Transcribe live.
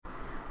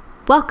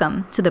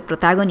Welcome to The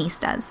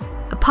Protagonistas,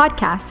 a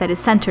podcast that is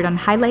centered on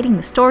highlighting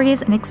the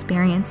stories and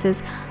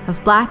experiences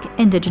of Black,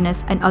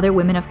 Indigenous, and other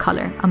women of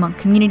color among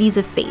communities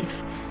of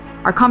faith.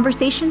 Our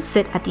conversations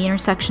sit at the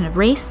intersection of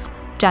race,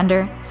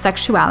 gender,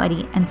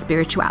 sexuality, and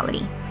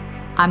spirituality.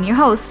 I'm your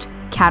host,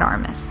 Kat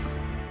Armis.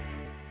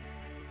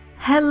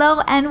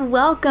 Hello and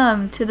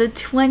welcome to the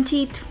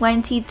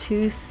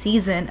 2022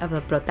 season of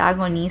The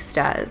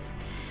Protagonistas.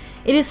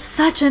 It is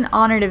such an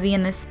honor to be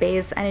in this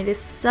space, and it is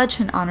such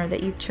an honor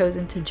that you've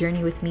chosen to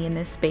journey with me in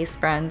this space,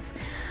 friends.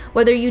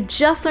 Whether you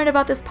just learned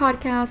about this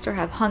podcast or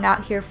have hung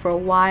out here for a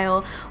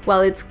while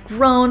it's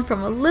grown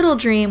from a little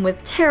dream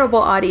with terrible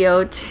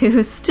audio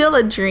to still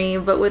a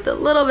dream but with a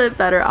little bit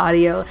better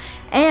audio,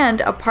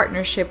 and a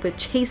partnership with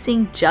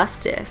Chasing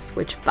Justice,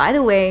 which, by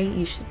the way,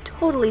 you should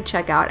totally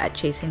check out at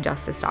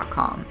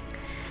chasingjustice.com.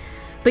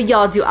 But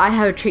y'all, do I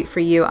have a treat for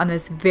you on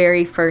this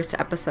very first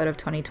episode of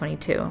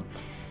 2022.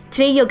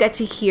 Today you'll get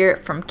to hear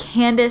from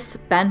Candace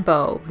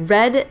Benbow,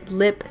 Red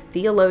Lip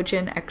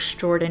Theologian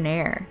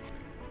Extraordinaire.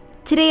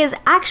 Today is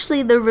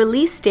actually the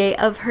release day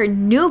of her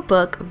new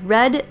book,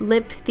 Red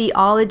Lip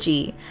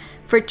Theology,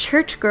 for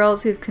church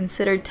girls who've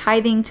considered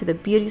tithing to the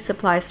beauty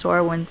supply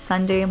store when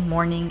Sunday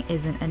morning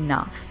isn't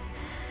enough.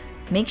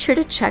 Make sure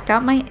to check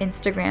out my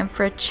Instagram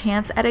for a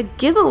chance at a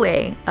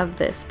giveaway of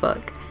this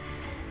book.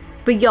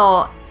 But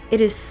y'all,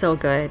 it is so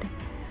good.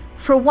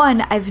 For one,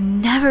 I've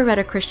never read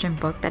a Christian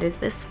book that is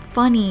this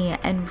funny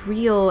and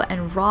real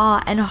and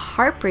raw and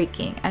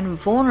heartbreaking and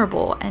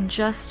vulnerable and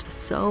just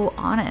so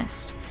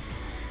honest.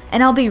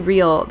 And I'll be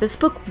real, this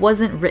book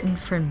wasn't written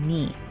for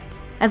me.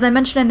 As I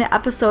mentioned in the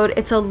episode,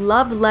 it's a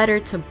love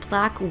letter to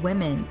Black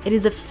women. It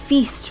is a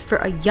feast for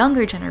a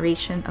younger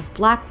generation of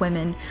Black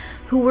women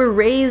who were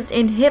raised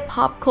in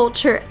hip-hop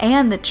culture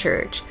and the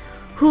church,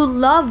 who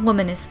love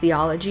womanist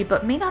theology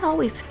but may not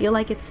always feel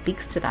like it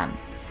speaks to them.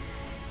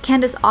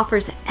 Candace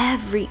offers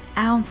every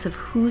ounce of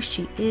who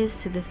she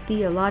is to the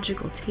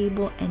theological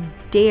table and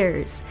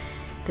dares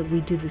that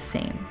we do the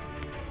same.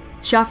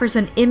 She offers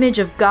an image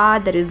of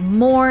God that is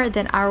more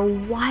than our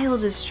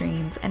wildest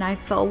dreams, and I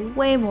fell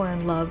way more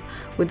in love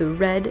with the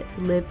Red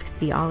Lip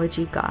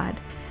Theology God.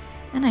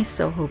 And I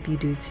so hope you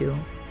do too.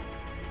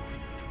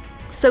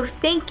 So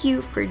thank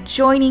you for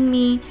joining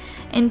me,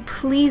 and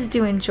please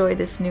do enjoy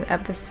this new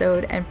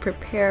episode and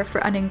prepare for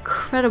an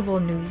incredible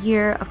new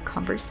year of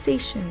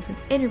conversations and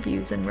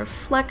interviews and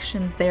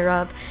reflections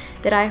thereof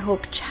that I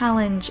hope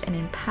challenge and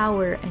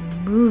empower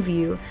and move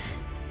you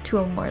to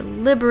a more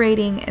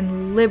liberating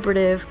and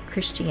liberative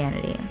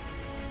Christianity.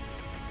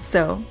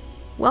 So,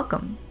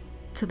 welcome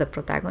to The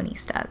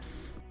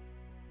Protagonistas.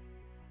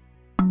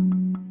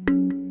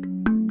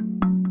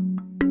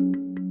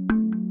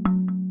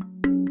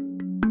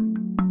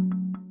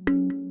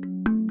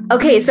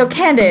 Okay, so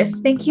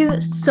Candace, thank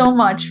you so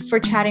much for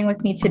chatting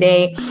with me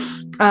today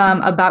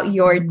about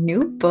your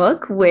new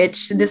book,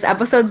 which this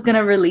episode's going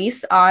to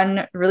release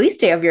on release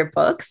day of your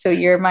book. So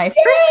you're my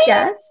first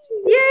guest.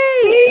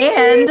 Yay!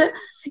 And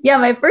yeah,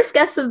 my first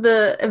guest of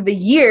the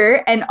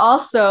year, and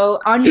also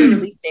on your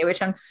release day,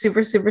 which I'm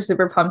super, super,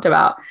 super pumped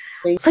about.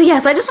 So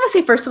yes, I just want to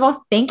say, first of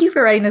all, thank you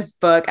for writing this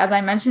book. As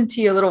I mentioned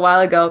to you a little while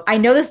ago, I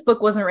know this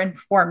book wasn't written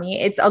for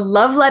me. It's a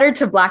love letter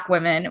to Black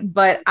women,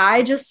 but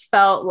I just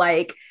felt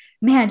like,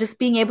 man, just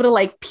being able to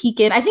like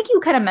peek in. I think you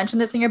kind of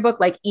mentioned this in your book,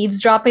 like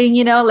eavesdropping,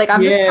 like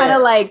I'm just kind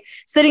of like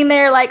sitting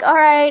there like, all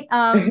right.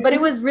 But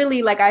it was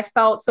really like, I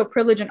felt so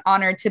privileged and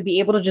honored to be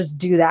able to just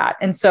do that.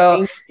 And so,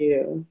 thank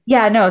you.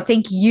 Yeah, no,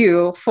 thank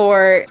you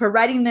for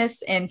writing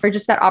this and for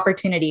just that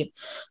opportunity.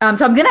 So I'm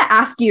going to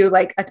ask you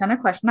like a ton of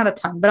questions, not a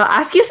ton, but I'll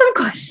ask you some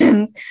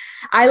questions.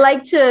 I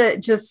like to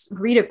just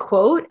read a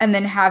quote and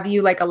then have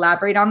you like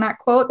elaborate on that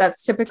quote.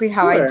 That's typically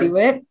how I do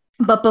it.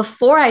 But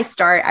before I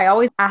start, I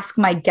always ask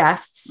my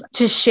guests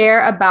to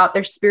share about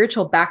their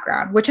spiritual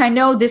background, which I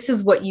know this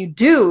is what you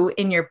do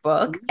in your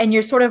book. And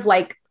you're sort of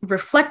like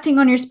reflecting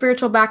on your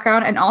spiritual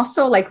background and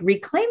also like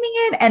reclaiming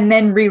it and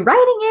then rewriting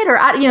it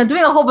or,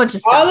 doing a whole bunch of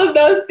stuff. All of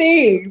those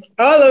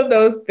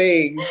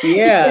things.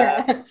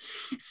 Yeah.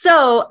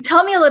 So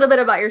tell me a little bit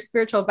about your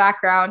spiritual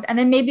background and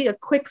then maybe a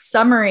quick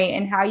summary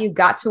in how you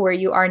got to where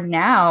you are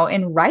now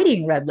in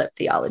writing Red Lip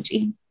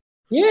Theology.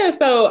 Yeah,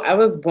 so I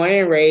was born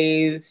and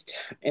raised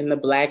in the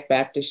Black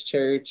Baptist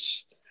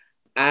Church.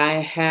 I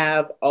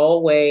have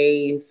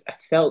always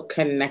felt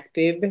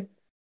connected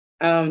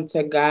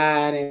to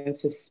God and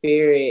to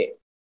Spirit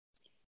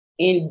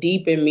in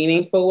deep and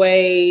meaningful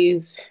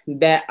ways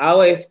that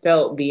always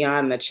felt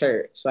beyond the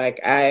church.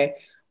 Like I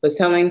was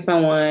telling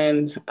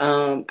someone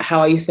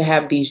how I used to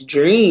have these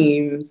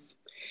dreams,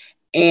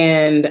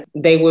 and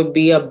they would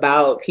be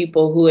about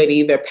people who had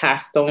either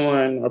passed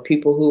on or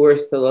people who were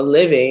still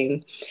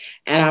living.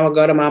 And I would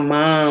go to my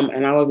mom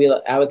and I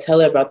would tell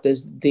her about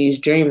these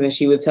dreams, and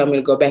she would tell me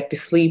to go back to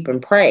sleep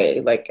and pray,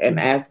 and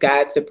ask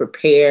God to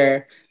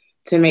prepare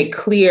to make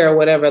clear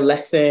whatever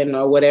lesson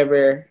or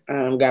whatever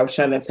God was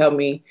trying to tell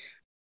me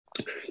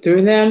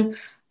through them.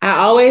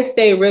 I always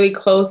stayed really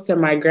close to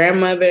my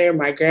grandmother,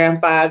 my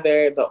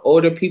grandfather, the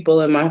older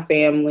people in my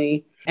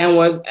family,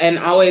 and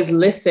always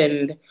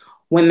listened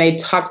when they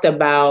talked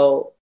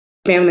about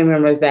family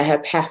members that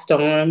had passed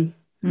on.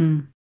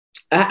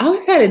 I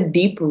always had a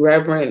deep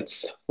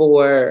reverence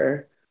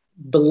for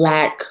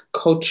Black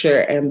culture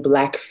and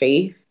Black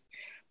faith,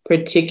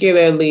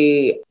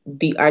 particularly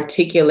the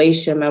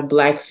articulation of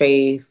Black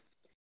faith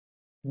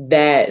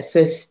that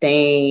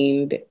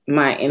sustained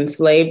my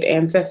enslaved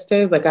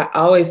ancestors. Like, I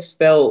always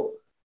felt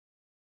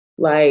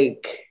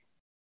like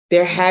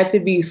there had to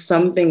be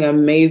something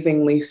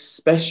amazingly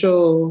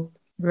special,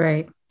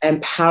 right,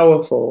 and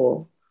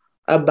powerful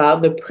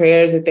about the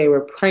prayers that they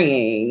were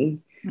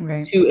praying,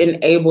 right, to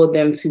enable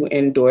them to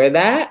endure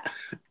that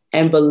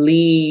and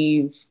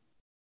believe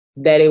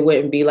that it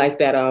wouldn't be like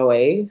that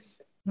always.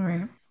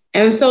 right.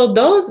 And so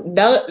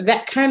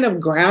that kind of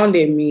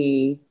grounded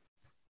me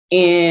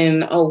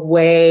in a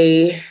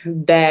way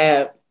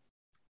that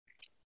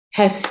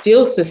has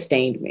still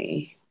sustained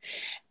me.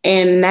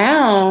 And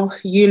now,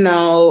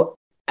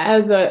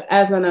 as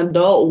an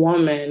adult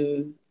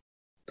woman,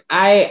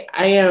 I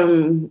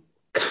am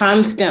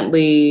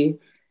constantly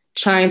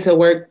trying to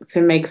work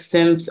to make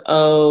sense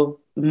of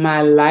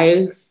my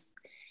life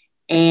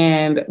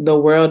and the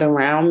world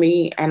around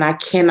me. And I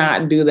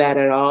cannot do that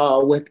at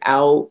all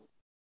without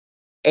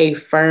a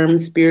firm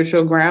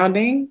spiritual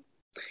grounding.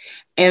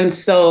 And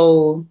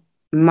so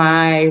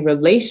my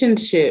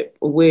relationship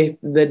with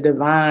the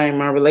divine,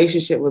 my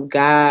relationship with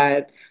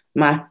God,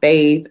 my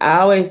faith, I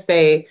always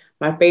say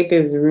my faith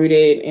is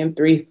rooted in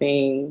three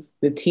things: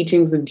 the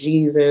teachings of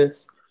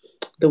Jesus,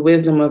 the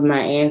wisdom of my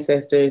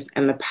ancestors,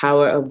 and the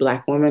power of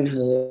Black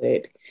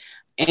womanhood.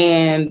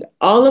 And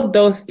all of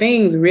those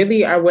things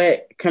really are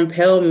what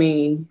compelled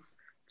me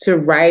to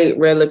write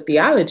Lip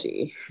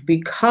Theology,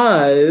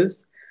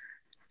 because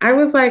I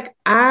was like,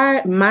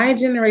 my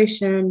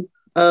generation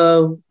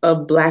of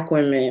Black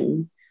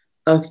women,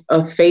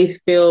 of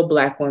faith-filled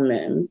Black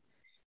women,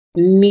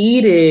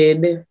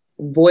 needed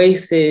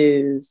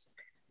voices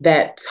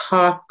that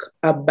talk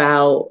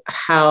about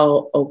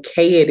how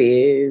okay it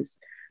is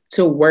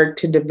to work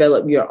to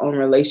develop your own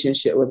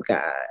relationship with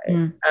God.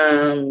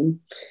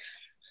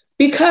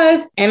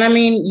 Because, and I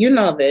mean, you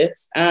know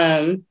this,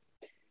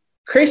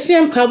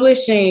 Christian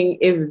publishing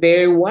is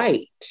very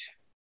white.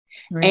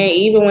 Right. And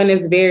even when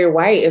it's very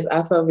white, it's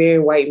also very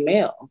white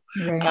male.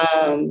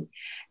 Right.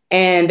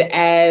 And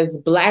as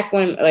Black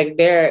women, like,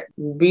 there are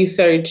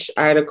research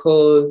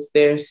articles,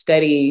 there are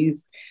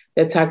studies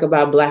that talk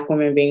about Black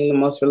women being the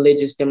most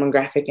religious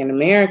demographic in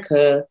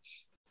America,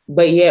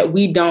 but yet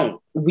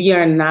we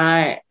are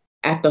not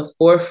at the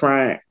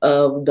forefront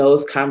of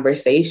those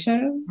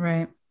conversations.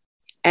 Right.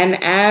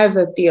 And as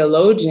a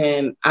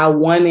theologian, I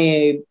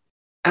wanted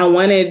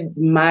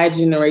my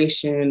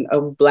generation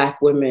of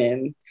Black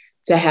women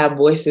to have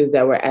voices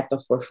that were at the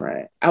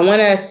forefront. I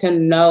wanted us to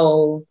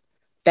know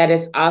that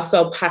it's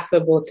also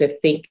possible to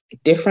think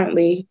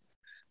differently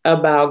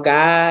about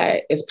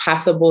God. It's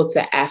possible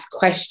to ask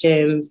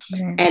questions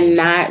and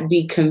not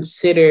be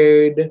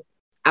considered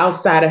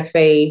outside of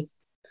faith,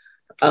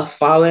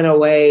 falling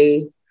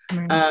away.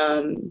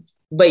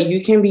 But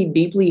you can be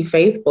deeply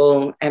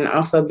faithful and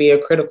also be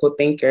a critical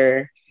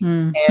thinker,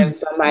 and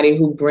somebody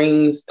who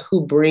brings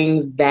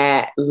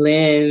that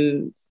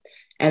lens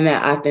and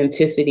that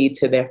authenticity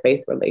to their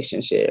faith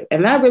relationship.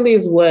 And that really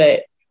is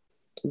what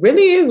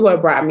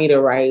brought me to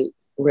write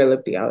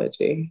Lip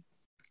Theology.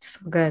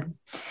 So good.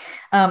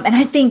 And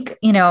I think,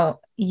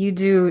 you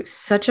do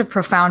such a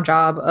profound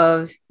job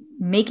of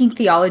making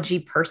theology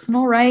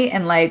personal, right?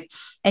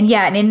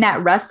 And in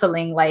that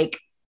wrestling, like,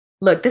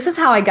 look, this is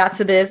how I got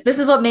to this. This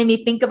is what made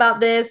me think about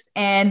this.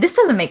 And this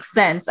doesn't make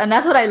sense. And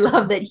that's what I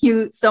love,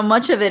 that so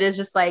much of it is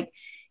just like,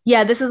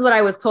 yeah, this is what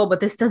I was told, but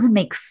this doesn't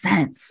make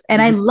sense.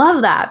 And I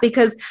love that,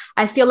 because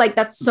I feel like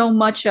that's so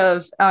much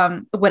of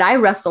what I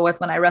wrestle with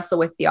when I wrestle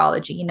with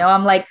theology.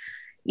 I'm like,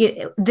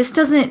 this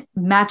doesn't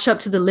match up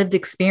to the lived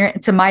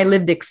experience, to my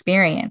lived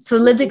experience. So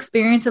the lived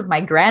experience of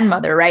my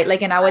grandmother, right?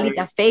 Like in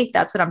Abuelita faith,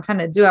 that's what I'm trying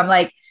to do. I'm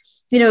like,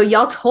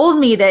 y'all told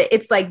me that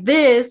it's like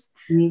this,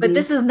 but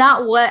this is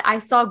not what I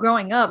saw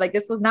growing up. Like,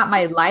 this was not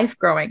my life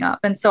growing up.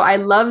 And so I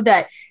love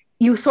that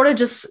you sort of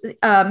just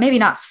maybe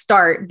not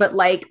start, but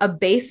like a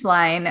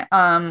baseline.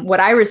 What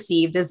I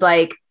received is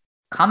like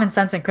common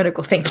sense and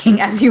critical thinking,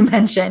 as you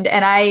mentioned.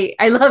 And I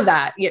love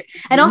that.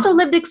 And also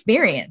lived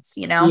experience,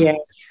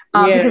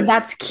 because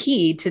that's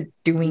key to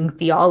doing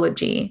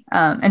theology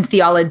and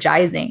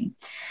theologizing.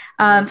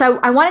 So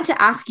I wanted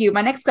to ask you,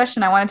 my next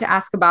question I wanted to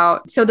ask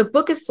about, so the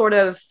book is sort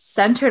of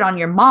centered on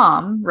your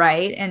mom,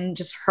 right? And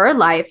just her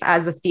life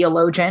as a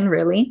theologian,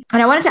 really.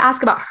 And I wanted to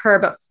ask about her,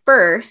 but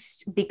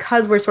first,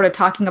 because we're sort of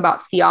talking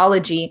about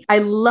theology, I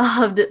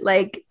loved,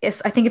 I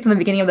think it's in the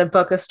beginning of the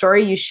book, a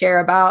story you share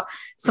about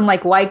some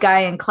like white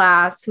guy in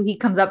class who he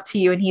comes up to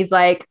you and he's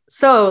like,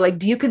 so like,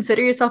 do you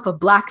consider yourself a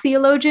Black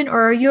theologian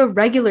or are you a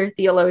regular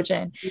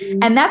theologian?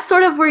 And that's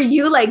sort of where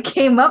you like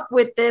came up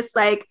with this,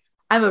 like,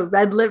 I'm a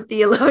red lip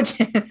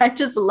theologian. I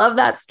just love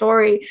that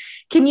story.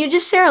 Can you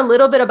just share a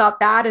little bit about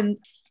that? And,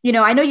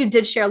 I know you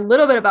did share a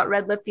little bit about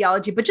red lip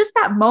theology, but just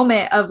that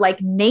moment of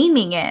like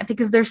naming it,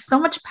 because there's so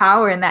much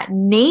power in that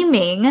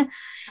naming.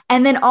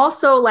 And then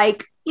also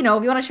like if you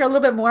want to share a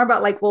little bit more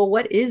about like, well,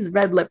 what is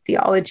red lip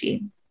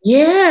theology?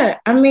 Yeah,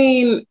 I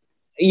mean,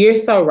 you're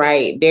so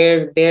right.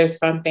 There's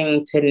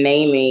something to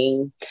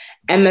naming.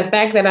 And the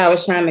fact that I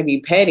was trying to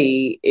be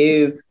petty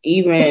Right.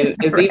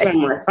 even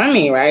more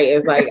funny, right?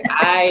 It's like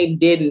I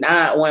did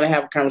not want to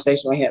have a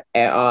conversation with him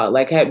at all.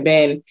 Like had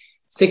been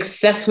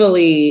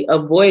successfully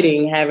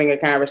avoiding having a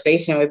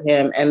conversation with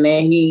him. And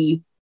then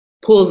he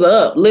pulls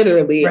up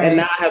literally and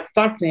now I have to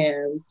talk to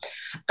him.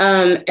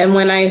 And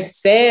when I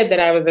said that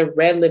I was a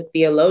red lip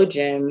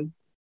theologian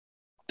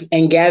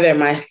and gather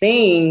my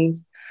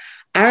things,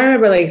 I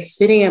remember like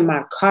sitting in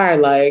my car,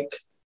 like,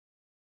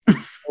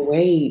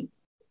 wait,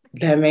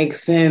 that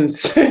makes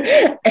sense.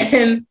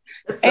 and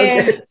That's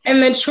so good.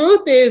 and the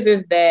truth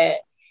is that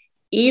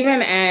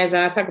even as,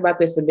 and I talk about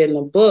this a bit in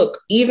the book,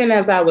 even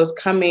as I was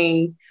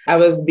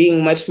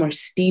being much more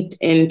steeped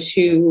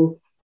into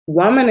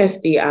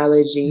womanist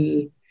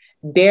theology,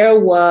 there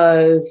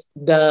was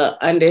the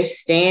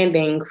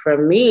understanding for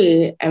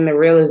me and the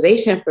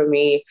realization for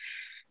me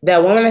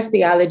that womanist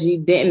theology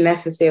didn't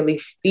necessarily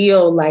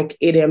feel like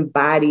it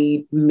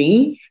embodied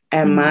me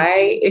and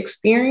my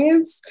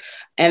experience.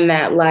 And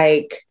that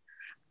like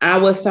I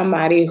was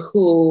somebody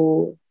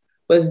who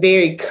was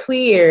very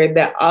clear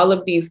that all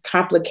of these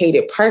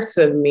complicated parts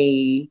of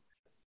me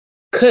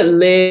could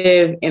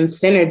live in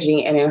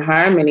synergy and in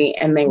harmony,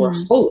 and they were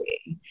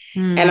holy.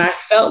 And I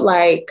felt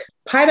like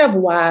part of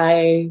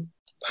why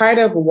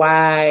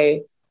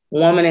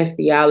womanist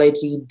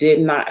theology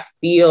did not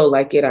feel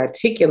like it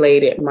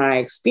articulated my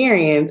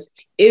experience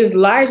is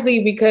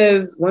largely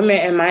because women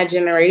in my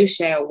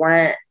generation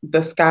weren't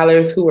the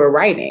scholars who were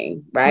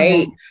writing,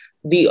 right?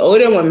 The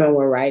older women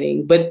were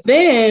writing, but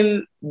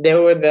then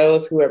there were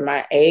those who were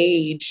my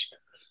age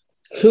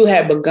who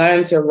had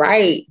begun to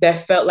write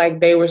that felt like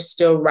they were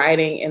still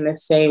writing in the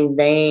same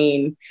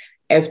vein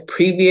as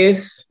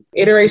previous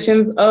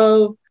iterations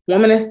of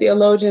womanist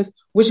theologians,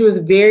 which was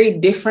very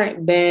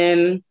different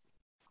than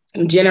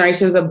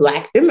generations of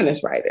Black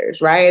feminist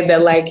writers, right?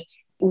 That like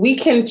we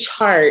can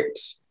chart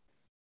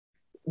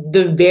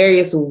the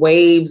various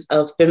waves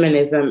of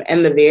feminism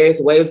and the various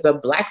waves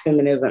of Black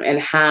feminism and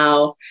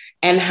how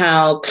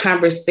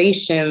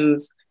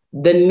conversations,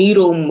 the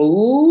needle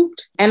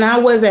moved. And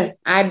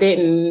I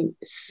didn't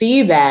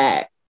see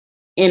that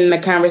in the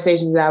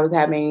conversations that I was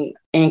having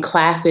in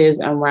classes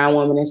around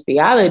womanist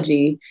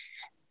theology.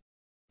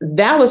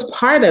 That was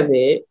part of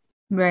it.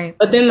 Right.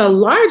 But then the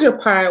larger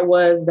part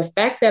was the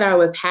fact that I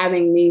was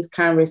having these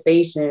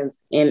conversations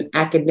in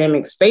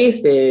academic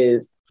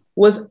spaces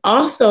was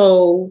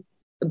also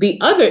the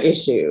other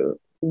issue.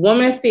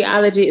 Womanist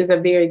theology is a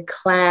very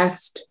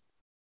classed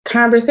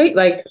conversation.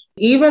 Like,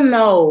 even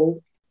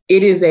though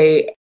it is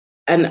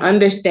an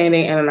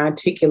understanding and an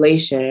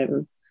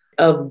articulation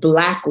of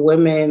Black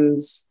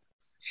women's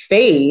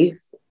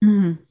faith,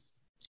 the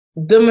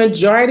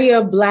majority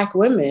of Black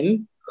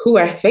women who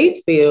are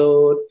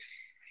faith-filled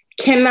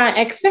cannot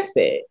access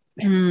it.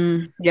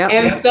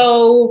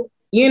 So,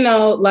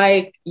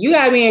 like you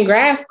gotta be in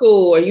grad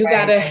school or you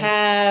gotta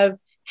have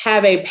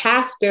a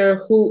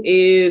pastor who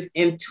is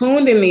in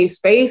tuned in these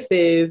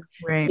spaces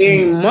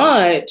very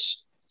much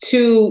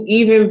to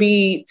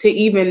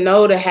even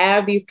know to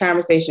have these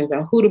conversations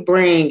and who to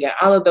bring and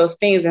all of those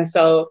things. And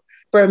so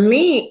for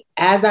me,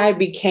 as I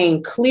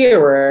became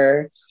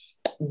clearer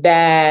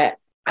that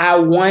I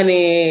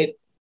wanted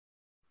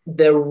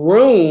the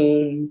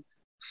room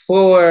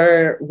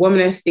for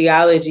womanist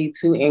theology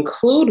to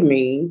include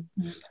me,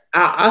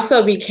 I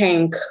also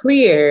became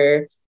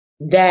clear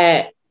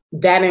that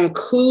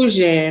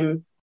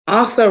inclusion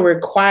also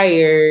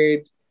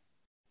required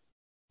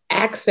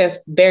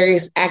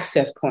various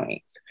access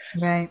points.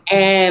 Right.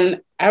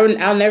 And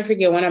I'll never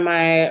forget one of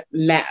my,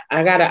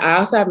 I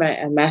also have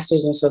a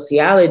master's in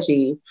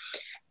sociology,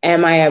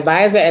 and my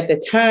advisor at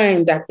the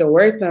time, Dr.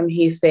 Wortham,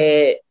 he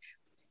said,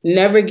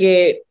 never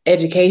get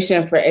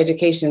education for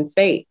education's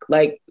sake.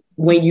 Like,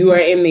 when you are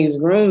in these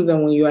rooms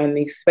and when you are in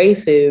these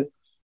spaces,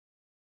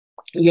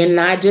 you're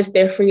not just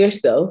there for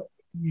yourself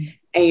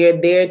and you're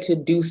there to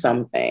do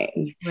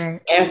something.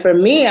 Right. And for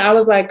me, I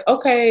was like,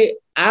 okay,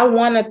 I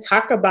want to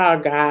talk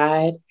about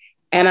God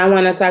and I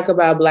want to talk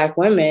about Black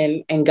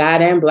women and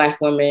God and Black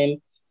women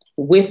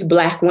with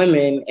Black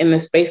women in the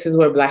spaces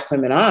where Black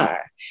women are.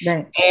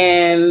 Right.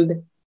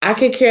 And I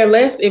could care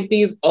less if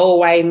these old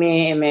white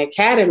men in the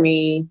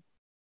academy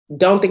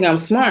don't think I'm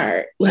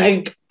smart.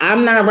 Like,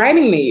 I'm not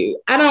writing to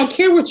you. I don't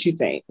care what you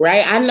think,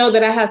 right? I know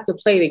that I have to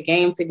play the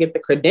game to get the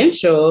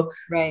credential,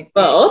 right?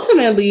 But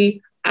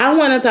ultimately, I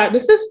want to talk to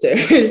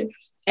sisters.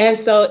 And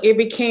so it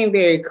became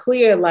very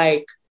clear,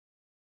 like,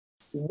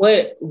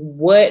 what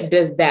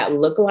does that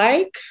look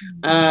like?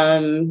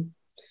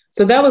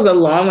 So that was a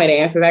long way to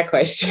answer that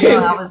question.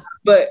 No,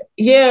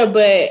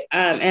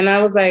 and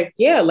I was like,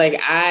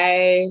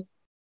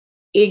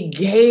 it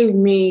gave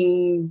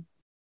me,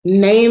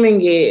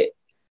 naming it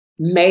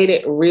made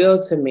it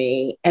real to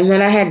me. And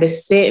then I had to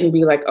sit and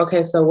be like,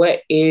 okay, so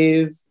what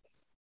is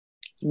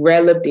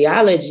red lip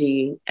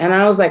theology? And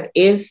I was like,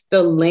 it's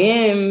the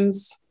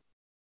lens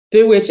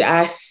through which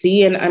I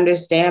see and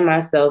understand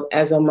myself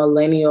as a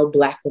millennial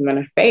Black woman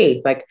of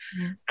faith. Like,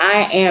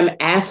 I am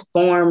as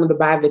formed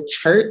by the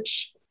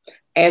church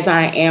as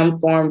I am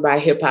formed by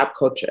hip hop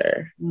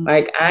culture.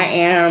 Like, I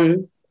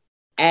am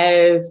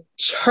as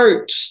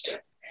churched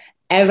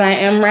as I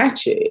am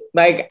ratchet.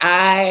 Like,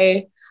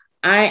 I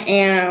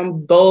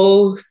am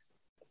both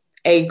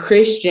a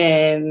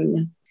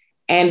Christian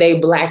and a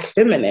Black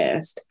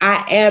feminist.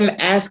 I am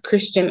as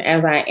Christian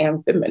as I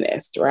am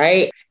feminist,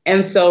 right?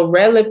 And so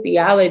Red Lip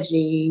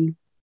Theology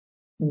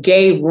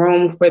gave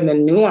room for the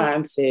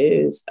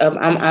nuances of,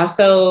 I'm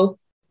also,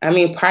 I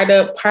mean, part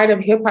of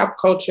hip hop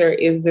culture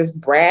is this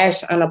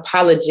brash,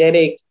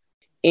 unapologetic,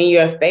 in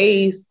your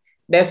face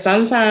that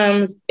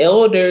sometimes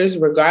elders,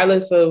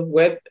 regardless of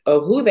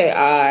who they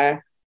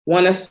are,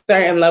 want a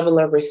certain level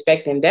of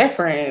respect and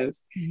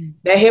deference.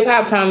 That hip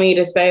hop taught me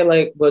to say,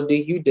 like, well, do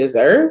you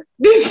deserve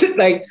this?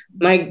 like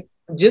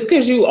just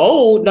because you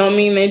old don't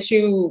mean that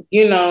you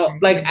know,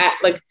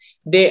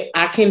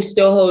 I can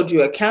still hold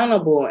you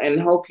accountable and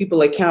hold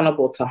people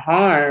accountable to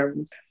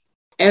harm.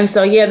 And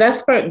so, yeah,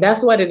 that's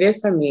what it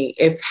is for me.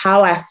 It's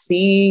how I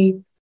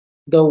see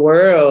the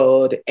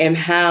world and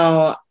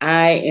how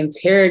I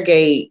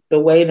interrogate the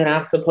way that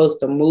I'm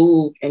supposed to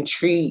move and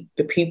treat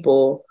the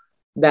people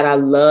that I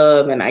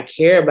love and I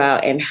care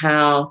about, and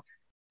how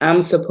I'm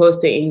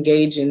supposed to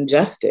engage in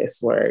justice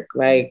work.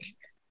 Like,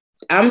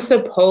 I'm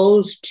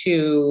supposed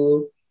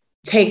to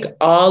take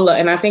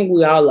and I think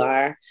we all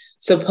are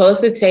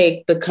supposed to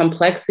take the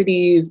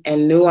complexities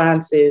and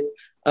nuances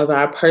of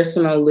our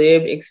personal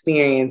lived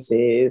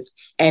experiences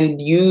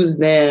and use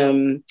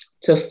them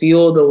to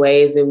fuel the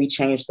ways that we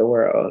change the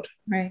world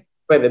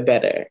for the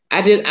better.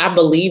 I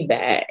believe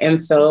that.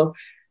 And so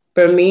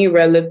for me,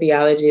 Red Lip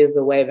Theology is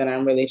the way that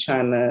I'm really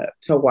trying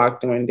to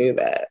walk through and do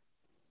that.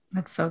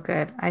 That's so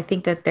good. I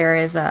think that there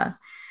is a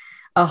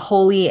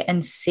holy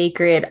and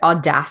sacred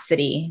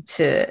audacity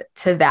to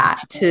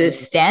that, to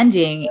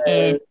standing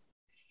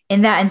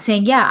in that and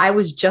saying, yeah, I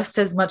was just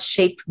as much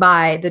shaped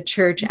by the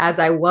church as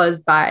I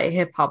was by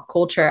hip hop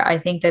culture. I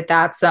think that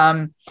that's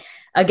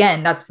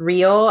again, that's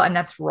real and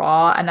that's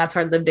raw and that's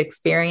our lived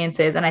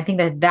experiences. And I think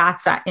that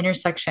that's that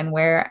intersection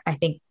where I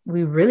think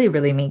we really,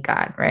 really meet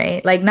God,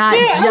 right? Like, not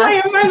just.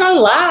 I'm not gonna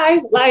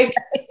lie. Like,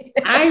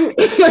 I'm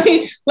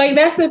like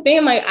that's the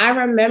thing. Like, I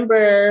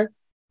remember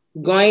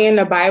going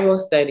into Bible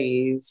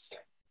studies.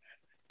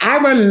 I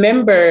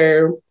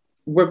remember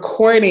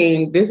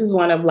recording. This is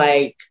one of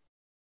like,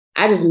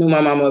 I just knew my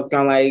mama was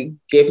gonna like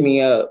give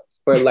me up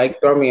or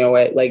like throw me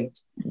away, like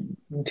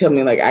tell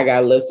me like I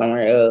gotta live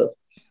somewhere else.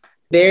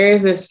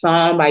 There's this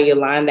song by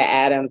Yolanda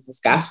Adams, this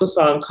gospel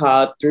song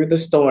called Through the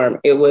Storm.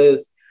 It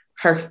was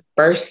her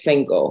first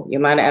single,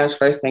 Yolanda Adams'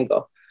 first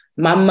single.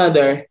 My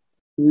mother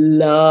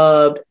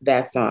loved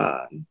that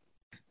song.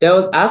 There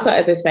was also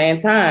at the same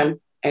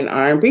time an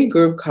R&B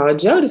group called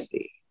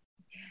Jodeci.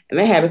 And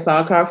they had a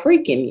song called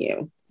Freaking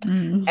You.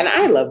 And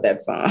I love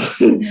that song.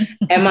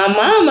 And my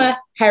mama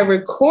had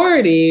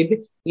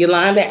recorded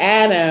Yolanda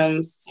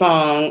Adams'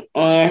 song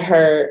on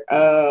her,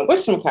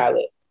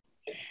 whatchamacallit.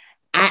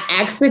 I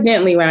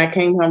accidentally, when I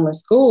came home from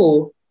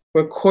school,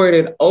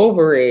 recorded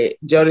over it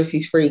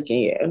Jodeci's Freaking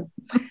You.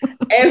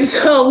 And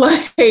so,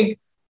 like,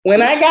 when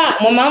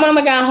my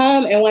mama got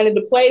home and wanted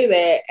to play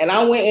that, and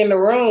I went in the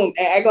room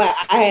and act like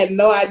I had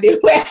no idea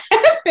what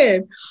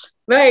happened.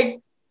 Like,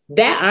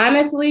 that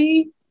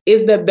honestly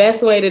is the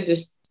best way to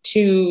just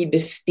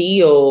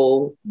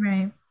distill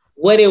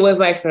what it was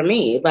like for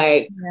me.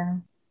 Like,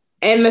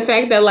 and the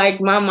fact that like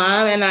my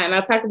mom and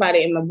I talk about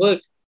it in the book,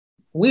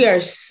 we are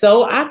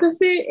so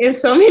opposite in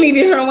so many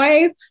different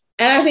ways.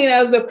 And I think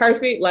that was the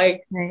perfect,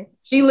 like,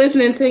 she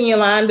listening to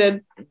Yolanda,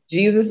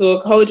 Jesus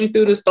will hold you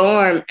through the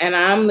storm. And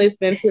I'm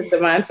listening to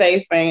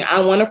Devontae saying,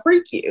 I want to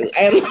freak you.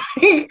 And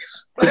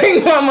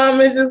like my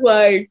mom is just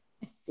like,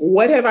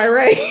 what have I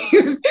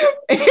raised?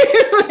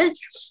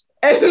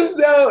 And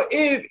so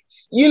it,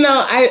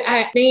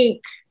 I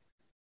think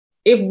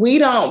if we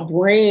don't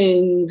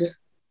bring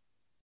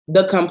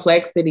the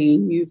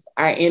complexities,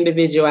 our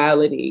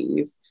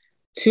individualities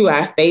to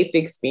our faith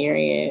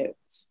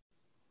experience,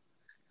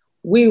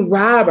 we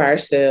rob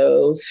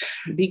ourselves,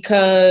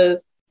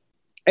 because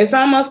it's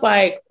almost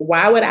like,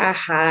 why would I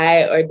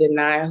hide or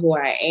deny who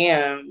I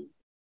am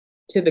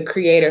to the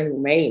creator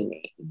who made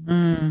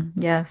me?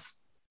 Yes.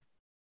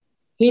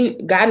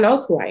 God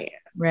knows who I am.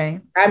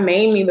 Right. God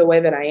made me the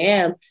way that I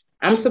am.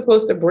 I'm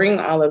supposed to bring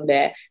all of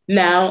that.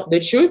 Now, the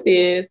truth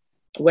is,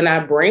 when I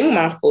bring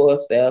my full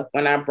self,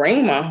 when I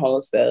bring my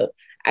whole self,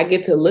 I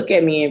get to look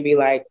at me and be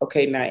like,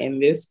 okay, now in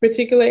this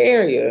particular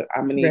area,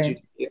 I'm gonna need you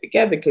to get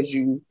together because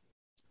you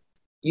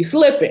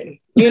slipping,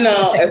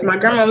 as my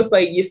grandma was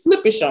like, you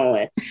slipping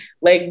showing.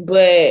 Like,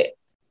 but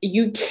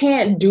you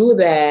can't do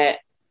that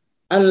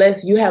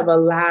unless you have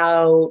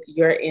allowed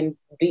the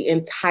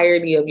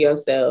entirety of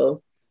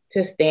yourself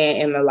to stand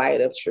in the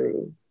light of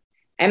truth.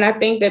 And I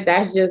think that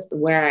that's just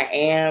where I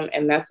am,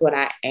 and that's what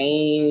I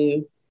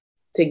aim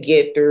to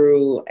get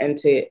through and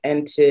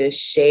to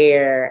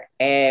share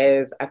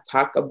as I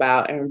talk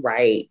about and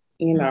write,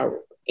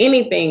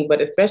 anything,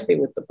 but especially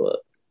with the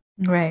book.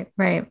 Right,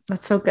 right.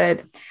 That's so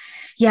good.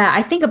 Yeah,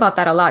 I think about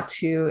that a lot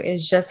too,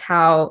 is just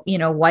how,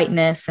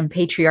 whiteness and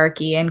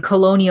patriarchy and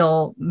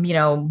colonial,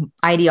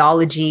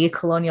 ideology,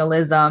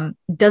 colonialism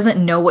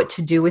doesn't know what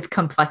to do with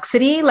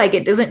complexity. Like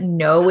it doesn't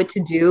know what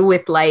to do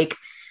with like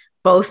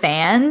both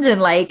and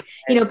like,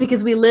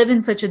 because we live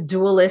in such a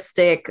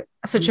dualistic,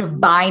 such a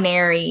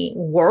binary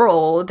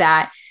world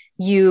that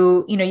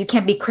you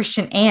can't be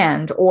Christian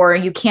or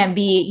you can't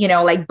be,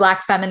 like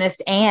Black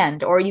feminist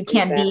or you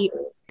can't be,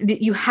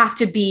 you have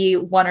to be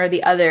one or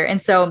the other.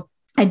 And so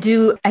I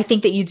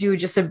think that you do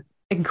just an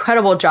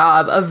incredible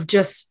job of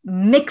just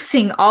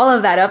mixing all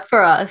of that up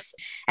for us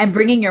and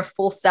bringing your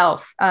full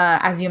self,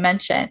 as you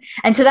mentioned.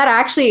 And to that, I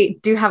actually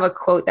do have a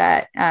quote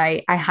that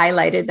I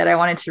highlighted that I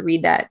wanted to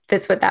read that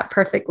fits with that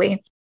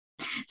perfectly.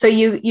 So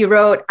you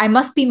wrote, "I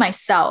must be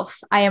myself.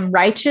 I am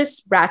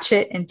righteous,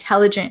 ratchet,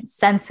 intelligent,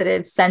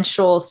 sensitive,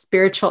 sensual,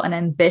 spiritual, and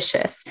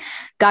ambitious.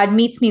 God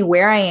meets me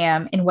where I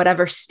am in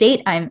whatever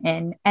state I'm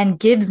in and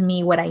gives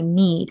me what I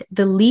need.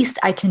 The least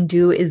I can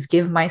do is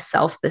give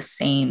myself the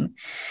same."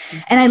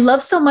 And I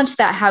love so much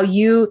that how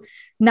you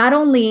not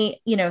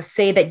only,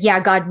 say that, yeah,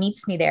 God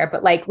meets me there,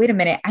 but like, wait a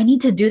minute, I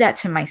need to do that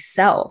to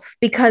myself,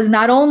 because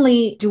not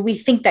only do we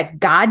think that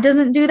God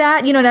doesn't do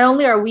that, not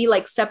only are we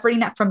like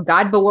separating that from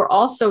God, but we're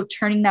also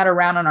turning that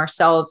around on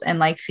ourselves and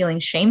like feeling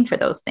shame for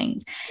those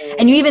things.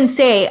 And you even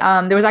say,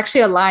 there was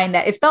actually a line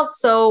that it felt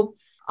so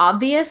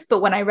obvious,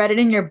 but when I read it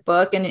in your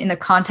book and in the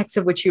context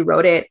of which you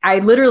wrote it, I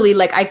literally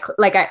I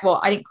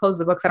didn't close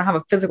the book, so I don't have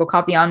a physical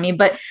copy on me,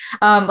 but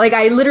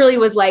I literally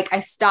was like, I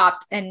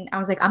stopped and I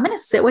was like, I'm going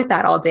to sit with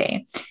that all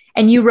day.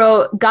 And you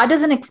wrote, "God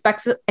doesn't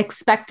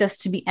expect us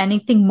to be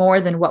anything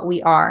more than what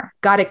we are.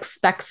 God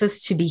expects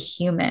us to be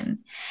human."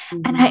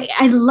 Mm-hmm. And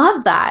I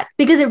love that,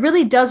 because it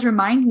really does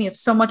remind me of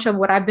so much of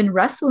what I've been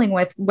wrestling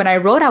with when I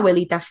wrote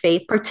Abuelita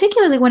Faith,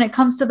 particularly when it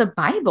comes to the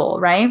Bible,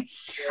 right?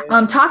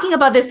 Yeah. Talking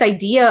about this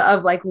idea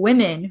of like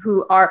women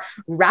who are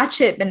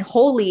ratchet and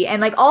holy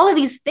and like all of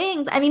these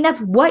things. I mean, that's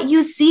what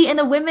you see in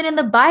the women in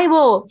the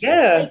Bible.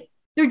 Yeah. Like,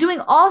 they're doing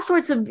all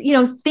sorts of,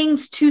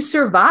 things to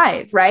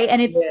survive, right?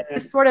 And it's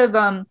this sort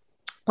of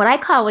what I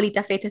call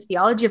Abuelita Faith, a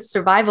theology of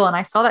survival. And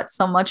I saw that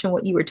so much in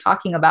what you were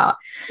talking about.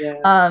 Yeah.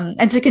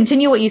 And to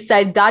continue what you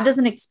said, God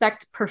doesn't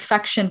expect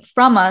perfection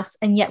from us,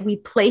 and yet we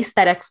place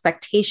that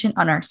expectation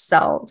on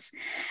ourselves.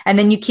 And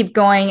then you keep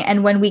going.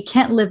 "And when we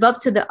can't live up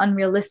to the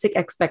unrealistic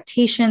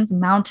expectations,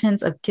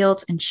 mountains of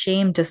guilt and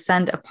shame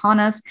descend upon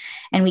us,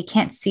 and we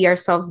can't see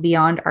ourselves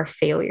beyond our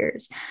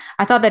failures."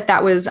 I thought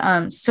that was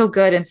so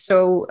good and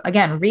so,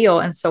 again, real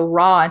and so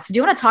raw. And so do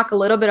you want to talk a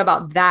little bit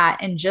about that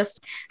and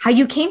just how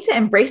you came to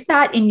embrace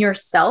that in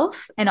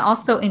yourself and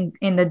also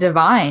in the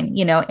divine,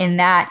 in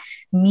that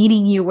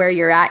meeting you where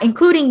you're at,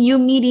 including you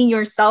meeting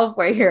yourself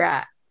where you're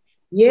at?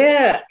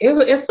 Yeah,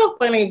 it's so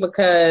funny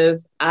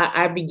because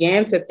I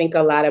began to think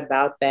a lot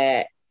about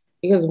that,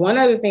 because one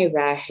of the things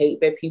that I hate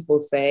that people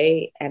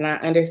say, and I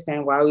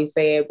understand why we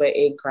say it, but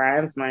it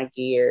grinds my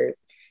gears.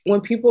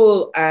 When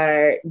people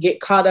get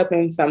caught up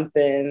in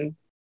something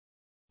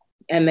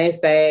and they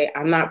say,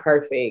 "I'm not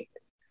perfect,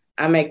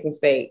 I make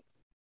mistakes."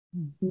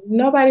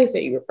 Nobody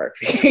said you were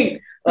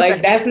perfect.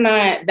 Like, that's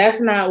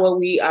not what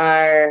we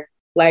are.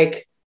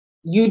 Like,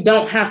 you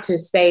don't have to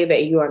say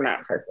that you are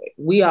not perfect.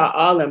 We are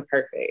all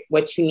imperfect.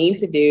 What you need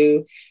to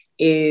do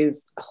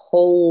is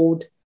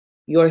hold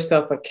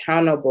yourself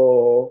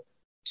accountable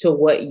to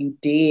what you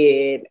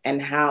did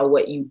and how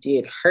what you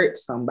did hurt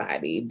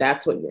somebody.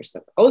 That's what you're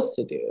supposed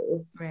to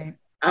do. Right.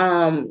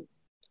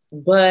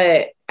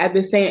 But at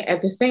the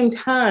same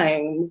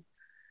time,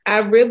 I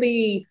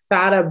really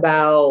thought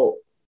about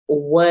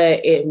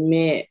what it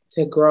meant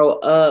to grow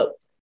up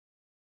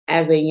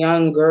as a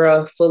young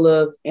girl full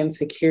of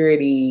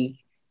insecurity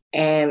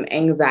and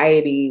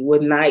anxiety,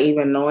 with not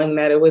even knowing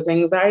that it was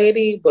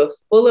anxiety, but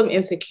full of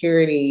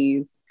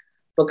insecurities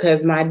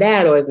because my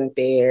dad wasn't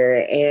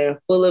there, and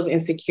full of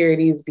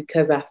insecurities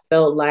because I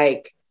felt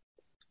like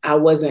I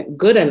wasn't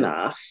good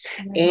enough.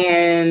 Mm-hmm.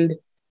 And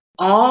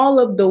all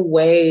of the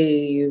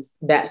ways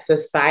that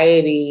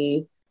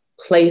society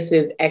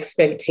places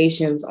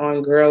expectations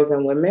on girls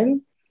and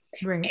women.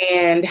 Right.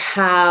 And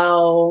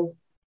how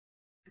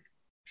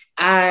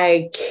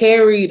I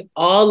carried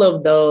all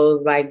of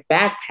those like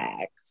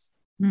backpacks,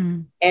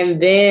 and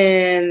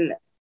then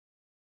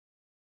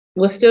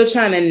was still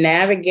trying to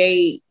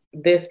navigate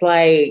this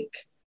like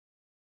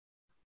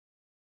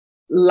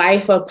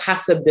life of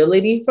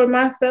possibility for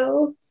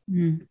myself.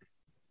 And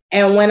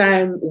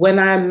when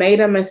I made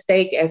a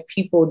mistake, as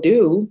people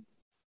do,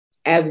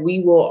 as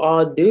we will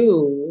all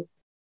do,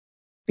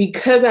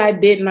 because I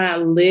did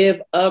not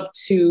live up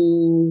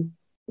to,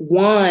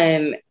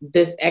 one,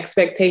 this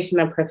expectation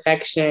of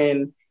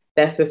perfection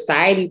that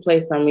society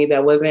placed on me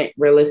that wasn't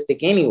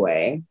realistic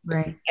anyway.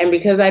 Right. And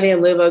because I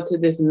didn't live up to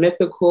this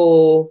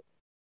mythical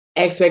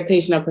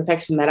expectation of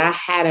perfection that I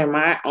had in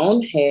my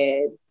own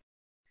head,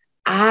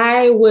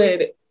 I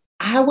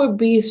would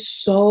be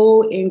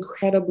so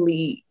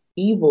incredibly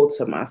evil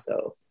to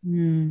myself.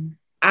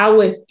 I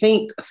would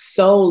think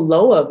so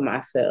low of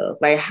myself.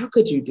 Like, how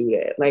could you do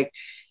that? Like,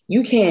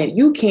 you can't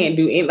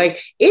do it.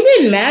 Like, it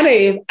didn't matter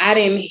if I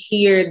didn't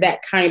hear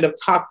that kind of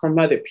talk from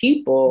other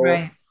people.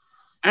 Right.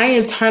 I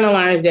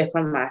internalized that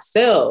from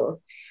myself.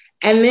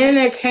 And then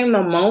there came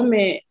a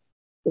moment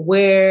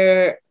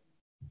where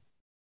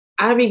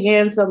I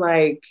began to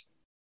like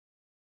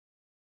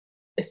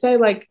say,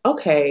 like,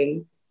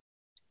 okay,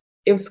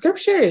 if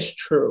scripture is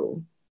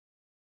true,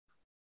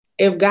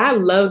 if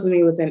God loves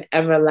me with an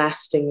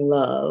everlasting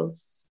love,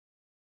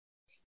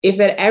 if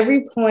at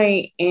every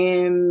point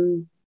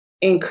in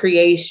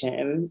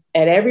creation,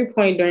 at every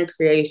point during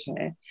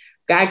creation,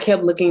 God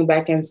kept looking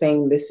back and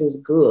saying, this is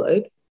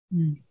good.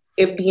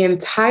 If the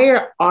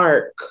entire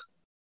arc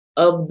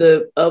of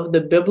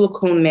the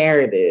biblical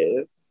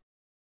narrative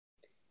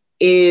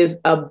is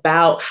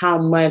about how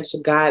much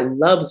God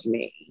loves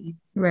me,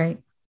 right,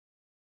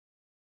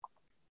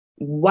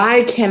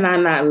 why can I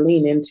not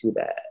lean into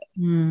that?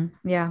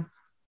 Yeah.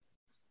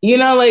 You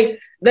know, like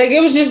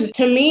it was just,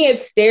 to me, it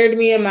stared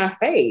me in my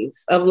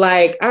face of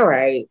like, all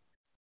right,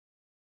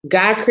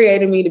 God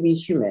created me to be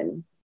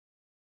human.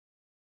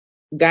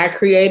 God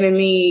created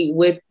me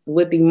with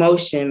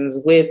emotions,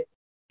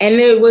 and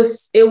it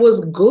was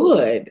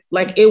good.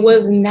 Like, it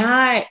was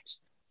not,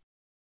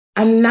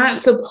 I'm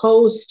not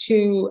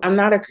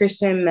a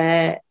Christian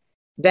that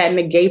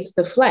negates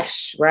the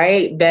flesh,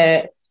 right?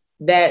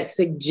 That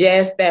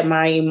suggests that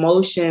my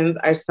emotions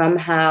are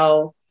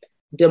somehow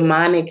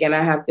demonic and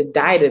I have to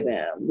die to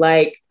them.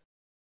 Like,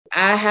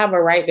 I have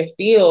a right to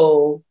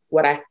feel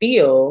what I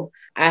feel.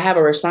 I have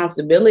a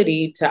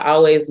responsibility to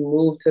always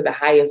move to the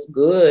highest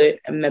good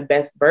and the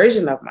best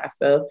version of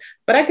myself,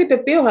 but I get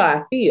to feel how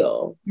I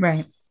feel.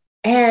 Right.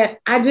 And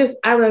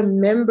I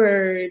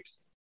remembered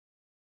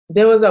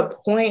there was a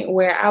point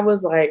where I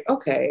was like,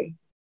 okay,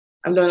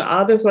 I'm doing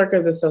all this work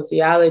as a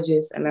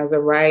sociologist and as a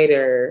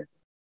writer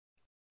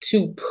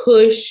to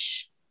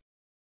push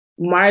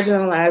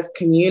marginalized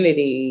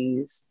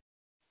communities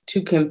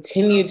to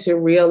continue to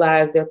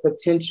realize their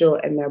potential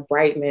and their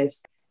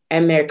brightness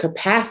and their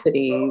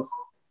capacities.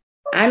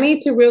 I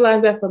need to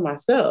realize that for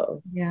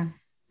myself. Yeah.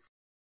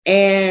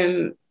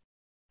 And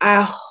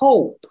I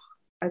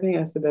think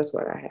that's the best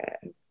word I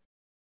had.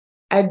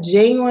 I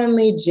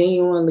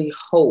genuinely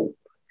hope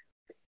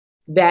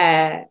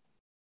that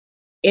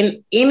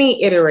in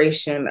any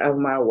iteration of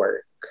my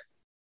work,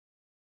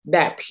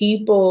 that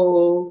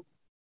people,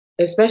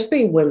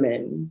 especially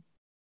women,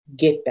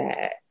 get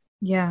that.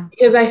 Yeah.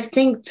 Because I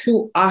think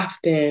too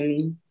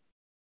often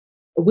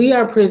we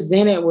are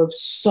presented with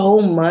so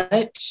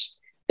much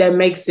that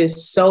makes it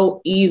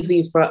so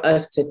easy for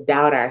us to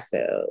doubt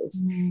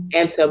ourselves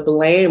and to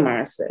blame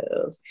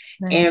ourselves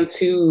and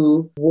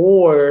to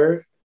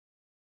war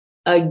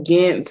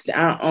against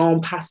our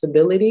own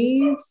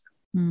possibilities.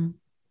 And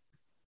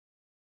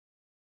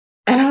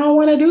I don't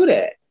want to do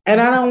that. And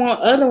I don't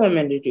want other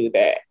women to do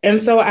that. And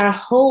so I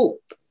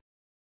hope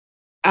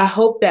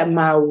that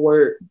my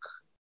work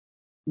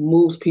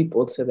moves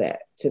people to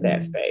that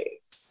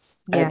space.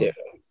 Yeah. I do.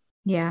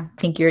 Yeah,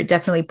 I think you're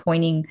definitely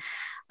pointing,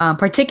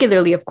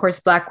 particularly, of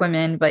course, Black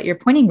women, but you're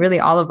pointing really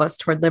all of us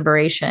toward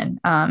liberation.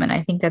 And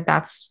I think that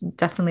that's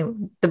definitely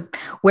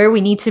where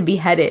we need to be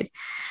headed.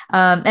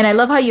 And I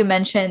love how you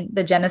mentioned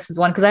the Genesis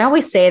one, because I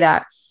always say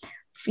that,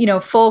 you know,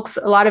 folks,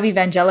 a lot of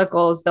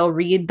evangelicals, they'll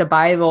read the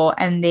Bible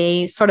and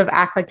they sort of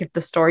act like if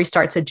the story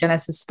starts at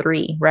Genesis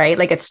 3, right?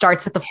 Like it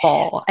starts at the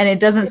fall, and it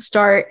doesn't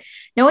start.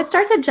 No, it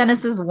starts at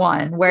Genesis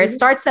 1, where it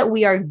starts that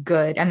we are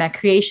good and that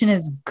creation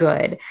is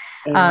good.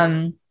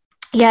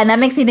 Yeah. And that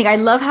makes me think, I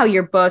love how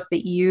your book,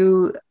 that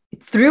you,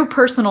 through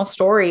personal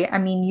story, I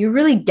mean, you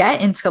really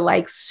get into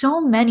like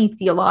so many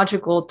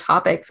theological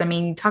topics. I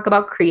mean, you talk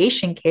about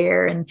creation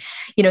care and,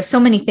 you know, so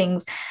many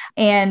things.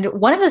 And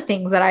one of the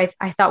things that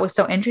I thought was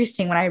so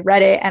interesting when I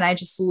read it, and I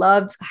just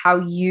loved how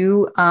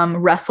you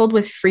wrestled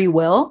with free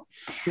will.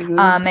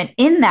 And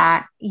in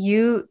that,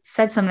 you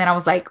said something that I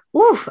was like,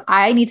 oof,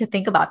 I need to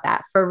think about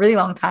that for a really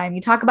long time.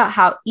 You talk about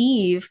how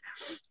Eve,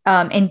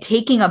 in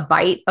taking a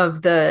bite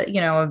of the, you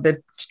know, of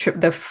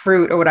the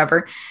fruit or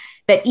whatever,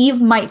 that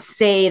Eve might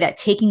say that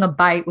taking a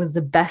bite was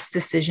the best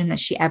decision that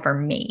she ever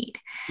made.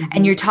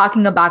 And you're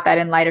talking about that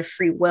in light of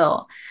free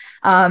will.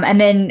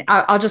 And then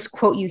I'll just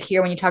quote you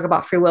here when you talk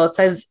about free will. It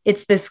says,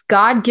 it's this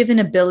God-given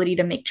ability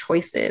to make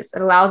choices.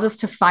 It allows us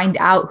to find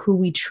out who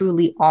we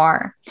truly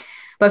are.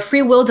 But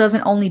free will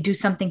doesn't only do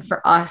something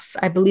for us.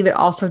 I believe it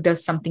also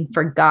does something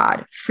for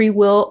God. Free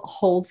will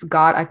holds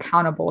God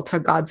accountable to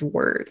God's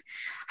word.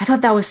 I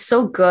thought that was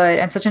so good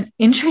and such an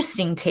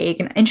interesting take,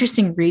 an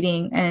interesting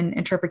reading and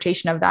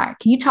interpretation of that.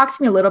 Can you talk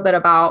to me a little bit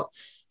about,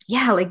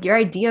 yeah, like your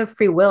idea of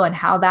free will and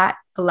how that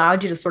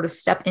allowed you to sort of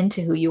step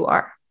into who you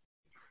are?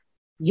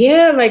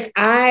 Yeah, like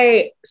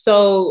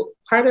so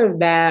part of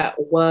that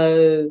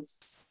was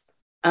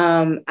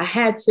I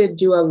had to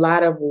do a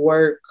lot of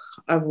work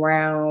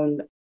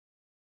around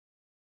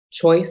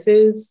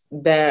choices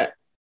that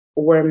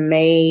were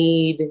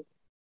made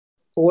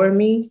for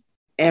me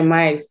and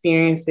my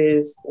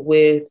experiences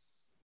with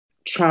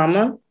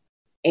trauma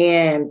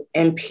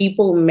and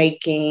people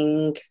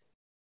making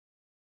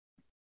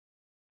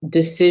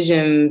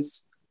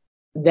decisions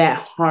that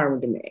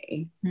harmed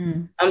me.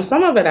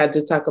 Some of it I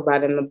do talk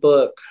about in the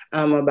book,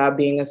 about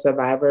being a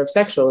survivor of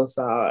sexual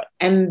assault.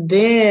 And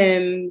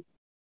then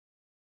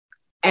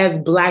as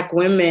Black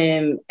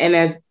women, and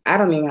as I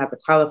don't even have to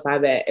qualify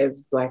that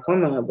as Black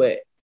women, but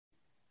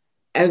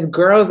as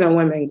girls and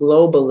women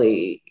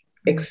globally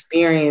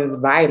experience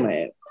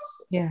violence,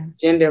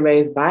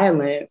 gender-based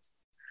violence,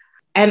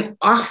 and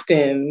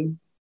often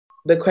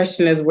the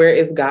question is, where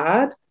is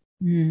God?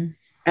 And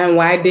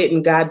why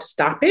didn't God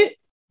stop it?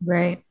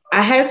 Right.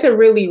 I had to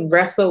really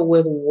wrestle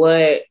with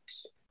what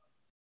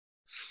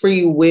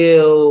free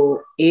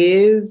will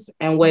is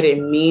and what it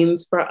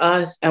means for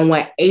us and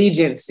what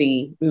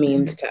agency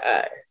means to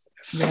us.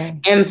 Right.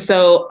 And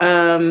so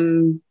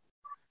I'm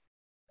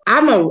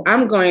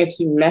going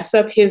to mess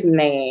up his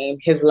name,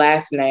 his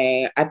last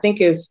name. I think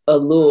it's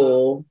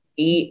Ellul,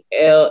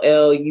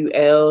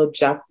 Ellul,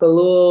 Jacques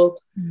Ellul.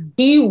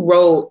 He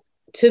wrote,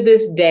 to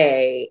this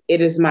day,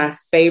 it is my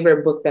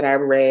favorite book that I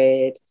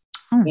read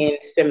in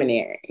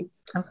seminary.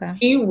 Okay.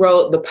 He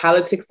wrote The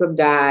Politics of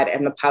God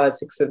and the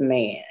Politics of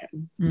Man.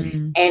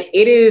 And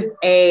it is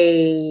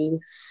a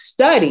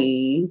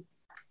study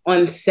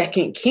on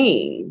Second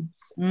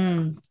Kings.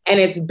 And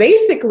it's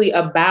basically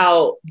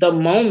about the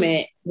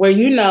moment where,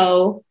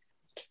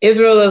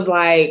 Israel is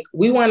like,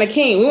 we want a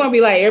king. We want to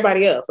be like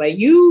everybody else. Like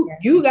you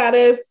got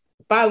us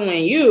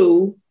following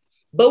you,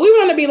 but we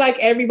want to be like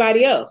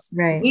everybody else.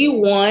 Right. We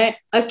want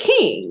a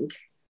king.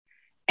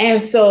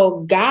 And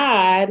so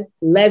God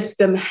lets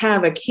them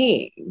have a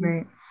king.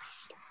 Right.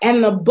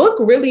 And the book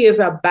really is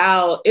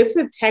about, it's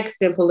a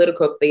text in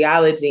political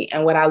theology.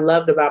 And what I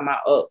loved about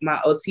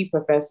my OT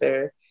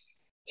professor,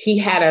 he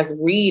had us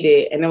read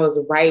it, and it was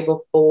right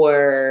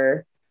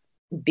before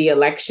the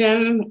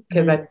election,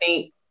 because I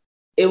think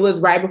it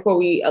was right before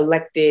we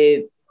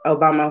elected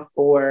Obama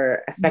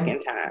for a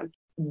second time.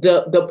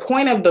 The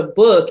point of the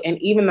book, and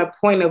even the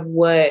point of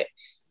what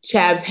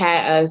Chavs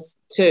had us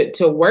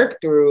to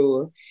work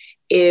through,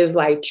 is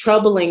like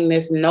troubling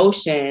this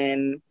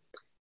notion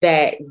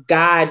that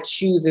God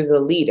chooses a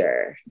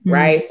leader,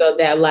 right? So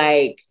that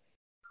like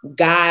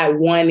God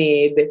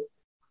wanted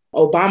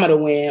Obama to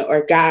win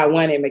or God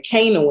wanted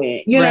McCain to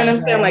win. You know what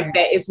I'm saying? Like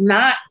that. It's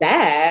not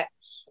that.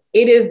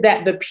 It is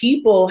that the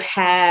people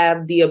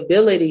have the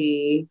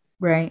ability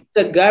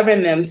to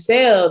govern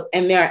themselves,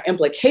 and there are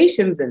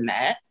implications in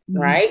that,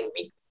 right?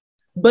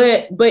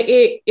 But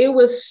it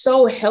was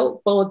so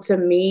helpful to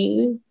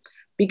me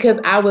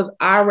because I was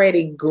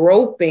already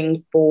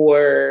groping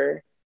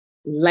for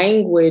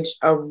language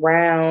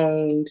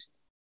around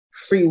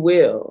free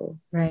will,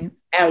 right?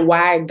 And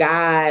why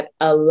God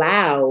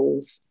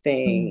allows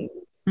things.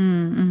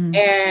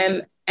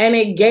 And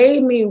it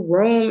gave me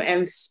room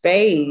and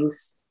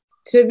space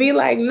to be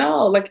like,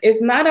 no, like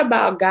it's not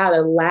about God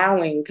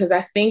allowing, because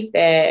I think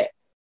that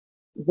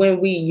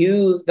when we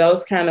use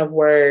those kind of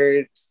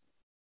words,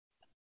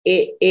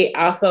 it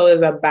also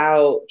is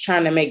about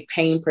trying to make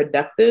pain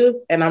productive.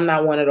 And I'm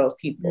not one of those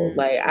people.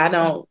 Like I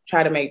don't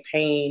try to make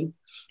pain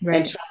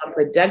and trauma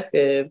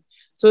productive.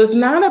 So it's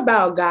not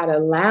about God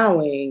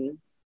allowing,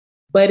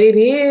 but it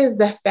is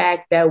the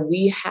fact that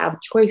we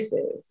have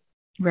choices.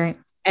 Right.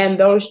 And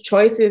those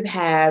choices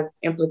have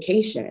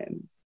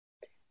implications.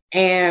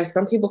 And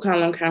some people call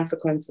them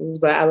consequences,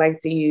 but I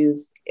like to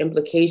use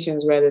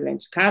implications rather than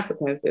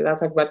consequences. I'll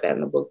talk about that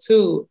in the book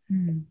too.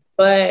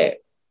 But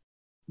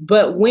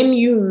when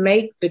you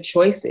make the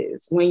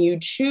choices, when you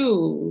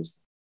choose,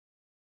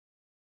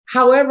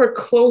 however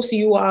close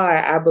you are,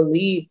 I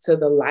believe, to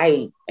the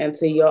light and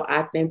to your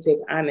authentic,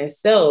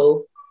 honest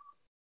self,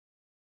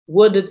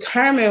 will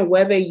determine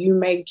whether you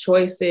make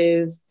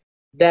choices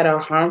that are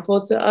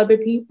harmful to other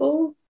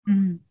people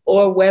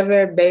or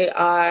whether they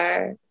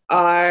are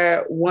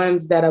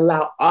ones that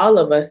allow all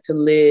of us to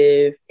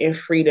live in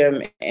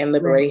freedom and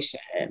liberation.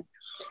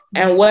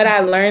 And what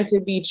I learned to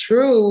be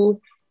true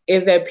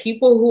is that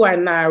people who are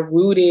not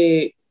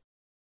rooted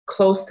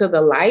close to the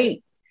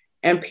light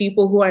and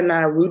people who are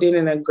not rooted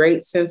in a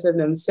great sense of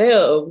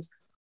themselves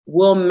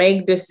will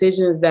make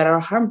decisions that are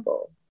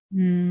harmful.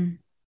 And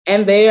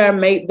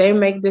they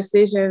make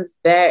decisions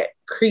that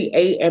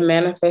create and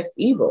manifest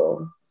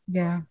evil.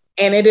 Yeah.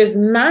 And it is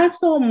not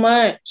so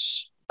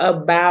much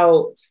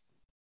about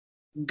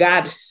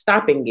God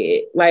stopping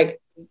it.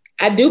 Like,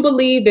 I do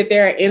believe that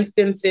there are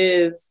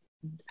instances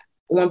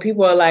when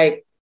people are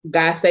like,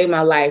 God saved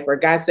my life, or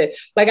God said,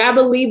 like, I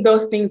believe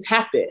those things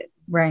happen.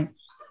 Right.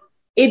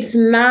 It's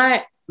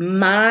not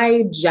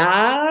my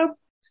job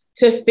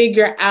to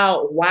figure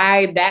out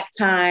why that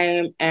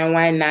time and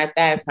why not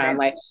that time.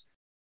 Like,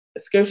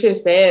 scripture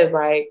says,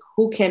 like,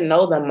 who can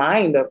know the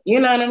mind of, you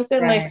know what I'm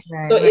saying?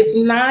 It's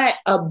not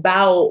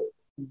about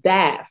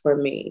that for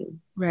me.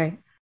 Right.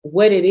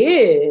 What it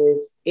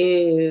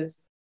is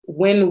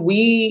when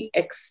we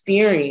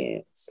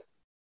experience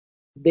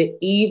the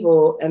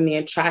evil and the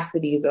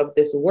atrocities of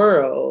this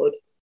world,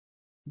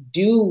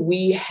 do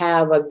we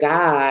have a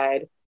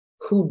God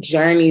who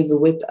journeys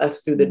with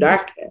us through the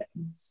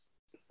darkness?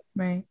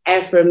 Right.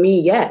 And for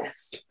me,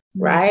 yes. Mm.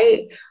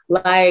 Right.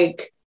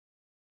 Like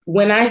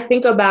when I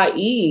think about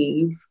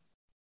Eve,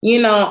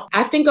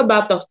 I think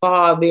about the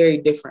fall very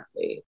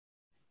differently.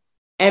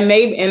 And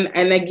maybe,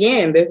 and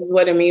again, this is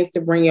what it means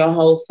to bring your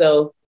whole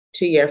self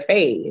to your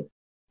faith.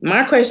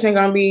 My question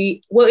gonna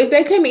be, well, if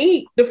they couldn't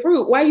eat the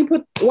fruit, why you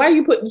put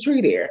the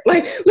tree there?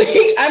 Like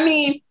I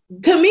mean,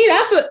 to me,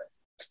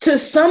 to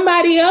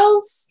somebody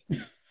else,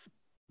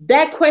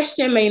 that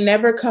question may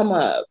never come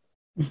up.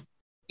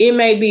 It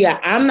may be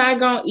I'm not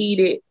gonna eat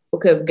it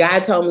because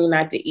God told me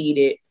not to eat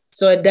it.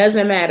 So it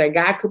doesn't matter.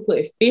 God could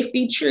put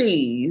 50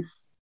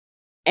 trees,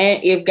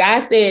 and if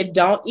God said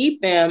don't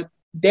eat them,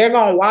 they're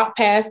gonna walk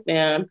past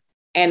them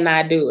and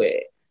not do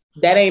it.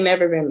 That ain't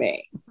never been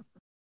me.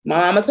 My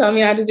mama told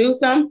me how to do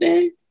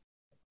something.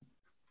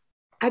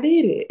 I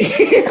did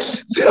it.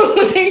 So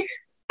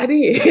I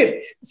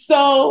did.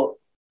 So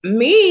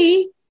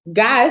me,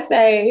 God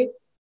say,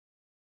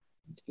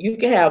 you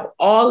can have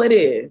all of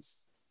this.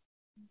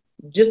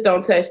 Just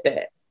don't touch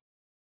that.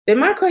 Then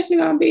my question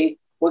gonna be,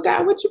 well,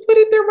 God, what you put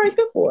it there right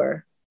there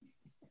for?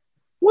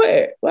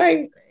 What?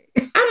 Like,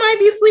 I might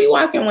be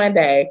sleepwalking one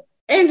day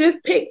and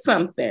just pick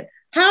something.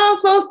 How am I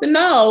supposed to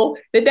know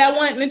that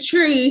wasn't a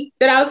tree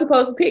that I was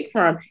supposed to pick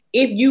from?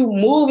 If you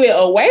move it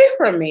away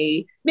from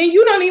me, then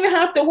you don't even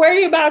have to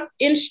worry about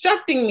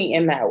instructing me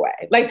in that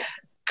way. Like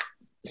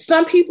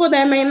some people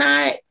that may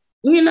not,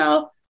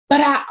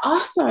 but I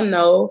also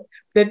know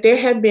that there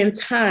have been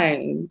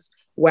times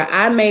where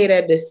I made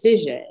a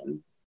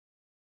decision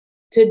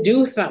to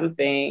do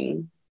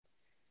something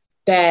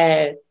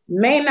that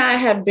may not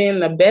have been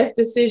the best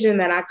decision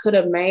that I could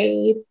have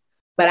made,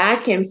 but I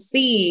can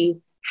see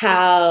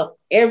how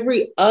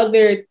every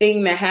other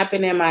thing that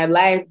happened in my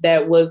life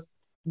that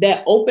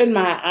opened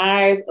my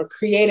eyes or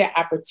created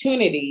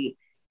opportunity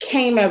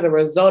came as a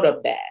result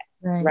of that.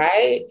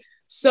 Right?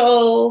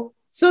 So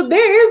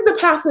there is the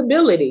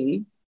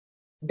possibility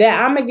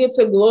that I'm gonna get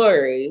to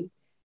glory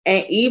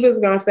and Eve is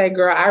gonna say,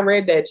 girl, I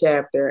read that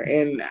chapter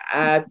and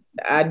I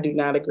do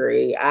not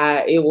agree.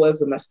 It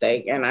was a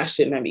mistake and I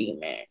shouldn't have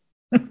eaten it.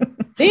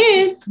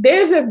 Then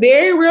there's a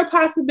very real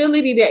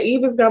possibility that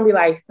Eve is gonna be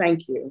like,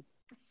 thank you.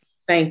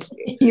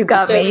 You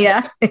got me,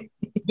 yeah.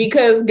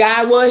 Because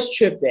God was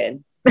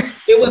tripping.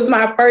 It was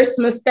my first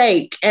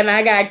mistake and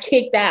I got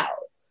kicked out.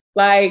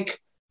 Like,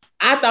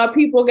 I thought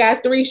people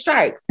got 3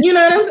 strikes. You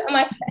know what I'm saying?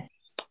 Like,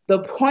 the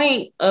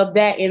point of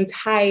that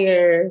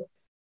entire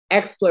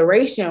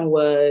exploration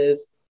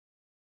was,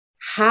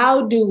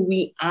 how do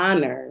we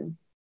honor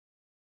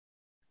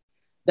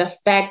the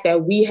fact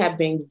that we have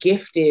been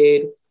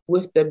gifted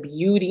with the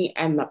beauty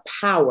and the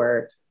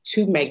power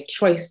to make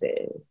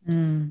choices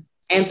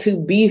and to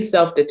be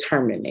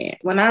self-determinant?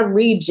 When I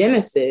read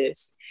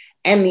Genesis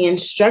and the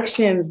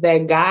instructions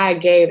that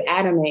God gave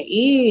Adam and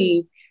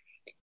Eve,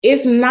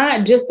 it's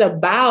not just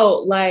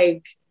about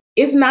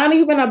it's not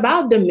even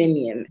about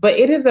dominion, but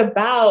it is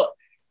about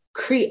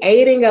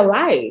creating a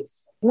life.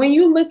 When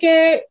you look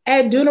at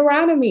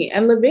Deuteronomy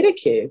and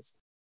Leviticus,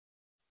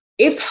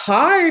 it's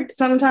hard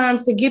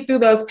sometimes to get through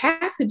those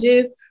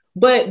passages,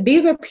 but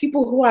these are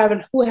people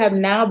who have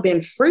now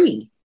been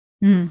free.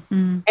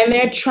 Mm-hmm. And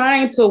they're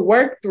trying to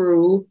work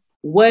through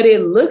what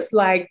it looks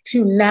like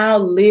to now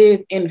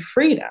live in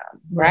freedom,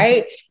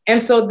 right?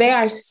 And so they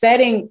are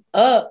setting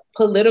up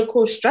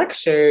political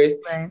structures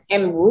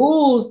and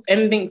rules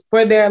and things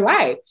for their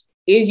life.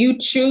 If you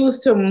choose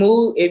to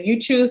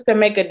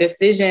make a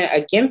decision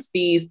against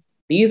these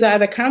are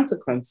the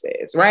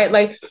consequences,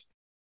 right?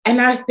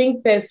 And I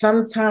think that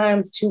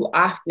sometimes too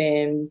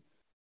often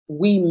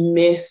we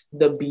miss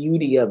the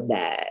beauty of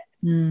that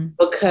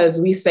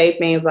because we say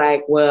things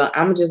like, well,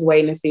 I'm just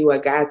waiting to see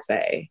what God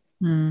say.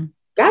 God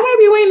might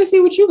be waiting to see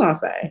what you're going to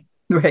say.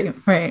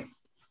 Right.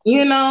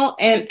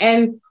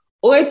 And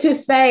or to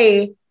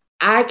say,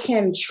 I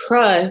can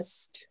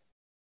trust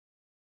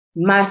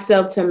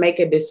myself to make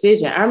a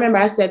decision. I remember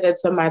I said that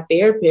to my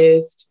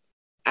therapist.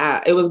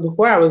 It was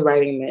before I was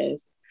writing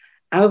this.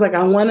 I was like,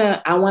 I want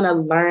to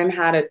learn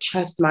how to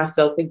trust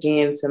myself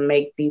again to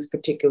make these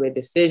particular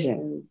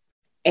decisions.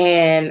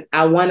 And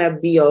I want to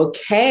be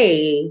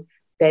okay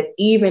that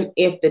even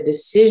if the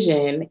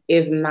decision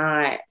is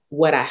not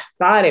what I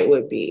thought it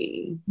would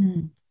be,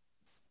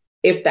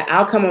 if the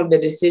outcome of the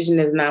decision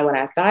is not what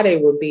I thought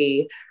it would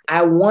be,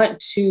 I want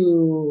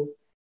to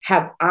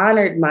have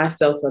honored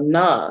myself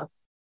enough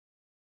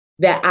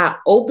that I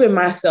open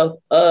myself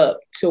up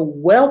to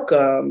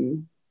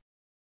welcome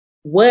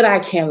what I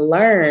can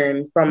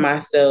learn from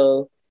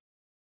myself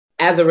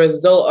as a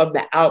result of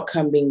the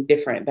outcome being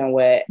different than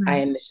what I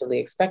initially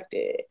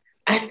expected.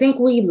 I think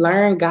we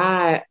learn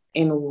God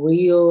in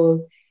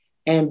real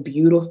and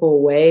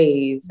beautiful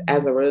ways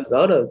as a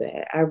result of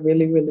that. I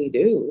really, really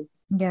do.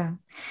 Yeah.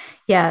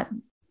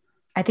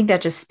 I think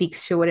that just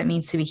speaks to what it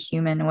means to be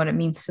human and what it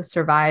means to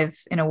survive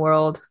in a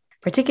world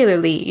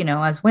particularly,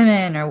 as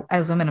women or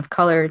as women of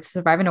color, to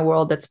survive in a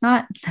world that's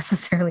not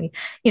necessarily,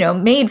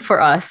 made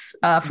for us,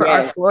 for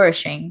our Yes.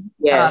 flourishing.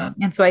 Yes.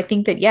 And so I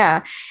think that,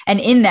 yeah. And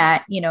in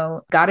that,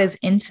 God is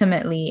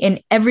intimately in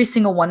every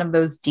single one of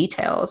those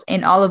details,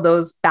 in all of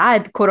those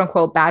bad, quote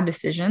unquote, bad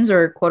decisions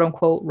or quote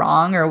unquote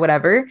wrong or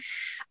whatever.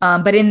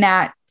 But in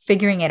that,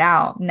 figuring it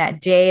out, in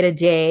that day to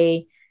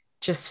day,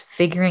 just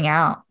figuring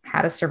out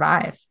how to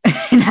survive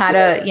and how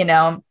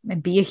to,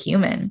 be a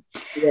human.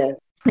 Yes.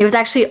 There was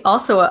actually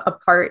also a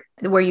part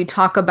where you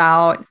talk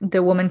about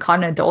the woman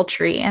caught in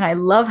adultery. And I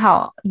love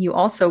how you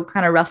also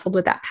kind of wrestled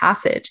with that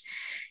passage.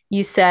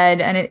 You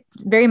said, and it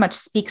very much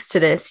speaks to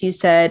this, you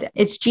said,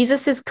 it's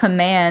Jesus's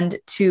command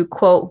to,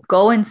 quote,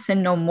 go and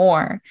sin no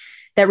more,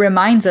 that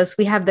reminds us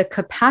we have the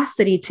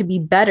capacity to be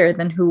better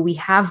than who we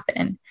have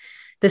been.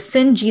 The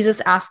sin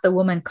Jesus asked the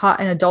woman caught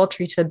in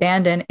adultery to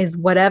abandon is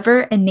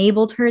whatever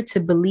enabled her to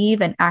believe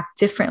and act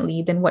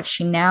differently than what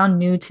she now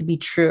knew to be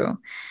true,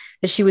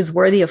 that she was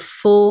worthy of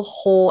full,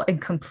 whole,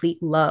 and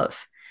complete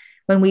love.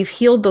 When we've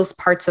healed those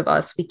parts of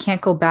us, we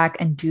can't go back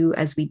and do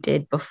as we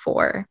did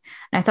before.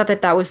 And I thought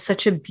that that was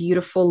such a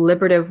beautiful,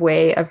 liberative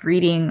way of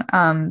reading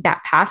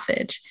that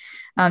passage.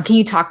 Can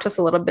you talk to us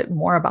a little bit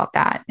more about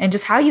that and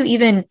just how you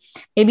even,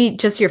 maybe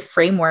just your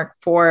framework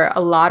for a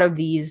lot of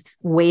these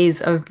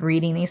ways of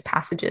reading these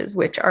passages,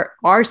 which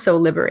are so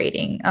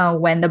liberating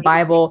when the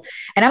Bible,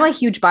 and I'm a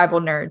huge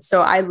Bible nerd,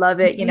 so I love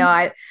it.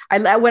 I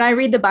when I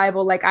read the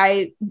Bible, like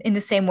in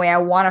the same way, I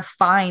want to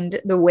find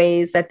the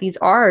ways that these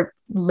are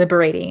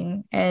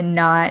liberating and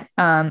not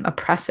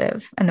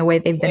oppressive and the way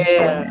they've been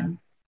filled in.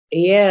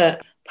 Yeah.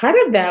 Part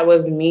of that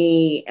was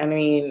me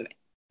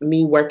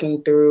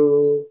working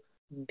through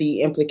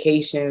the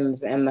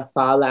implications and the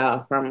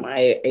fallout from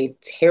a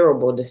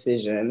terrible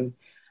decision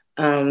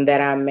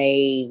that I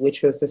made,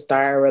 which was to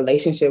start a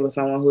relationship with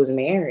someone who's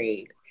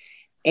married.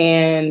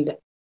 And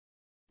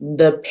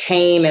the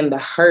pain and the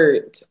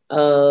hurt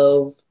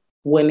of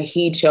when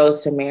he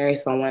chose to marry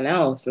someone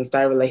else and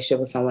start a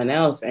relationship with someone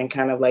else and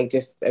kind of like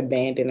just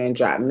abandon and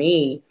drop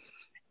me.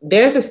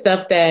 There's the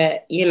stuff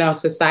that,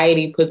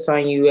 society puts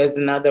on you as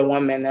another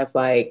woman that's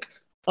like,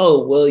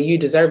 oh, well, you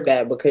deserve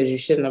that because you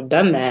shouldn't have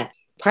done that.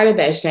 Part of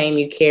that shame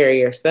you carry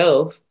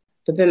yourself.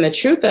 But then the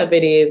truth of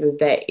it is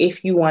that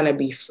if you want to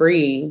be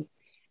free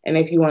and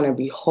if you want to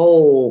be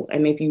whole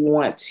and if you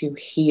want to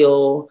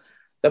heal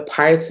the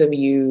parts of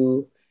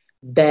you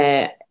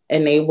that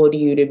enabled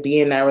you to be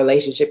in that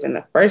relationship in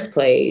the first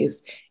place,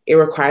 it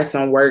requires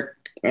some work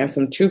and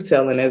some truth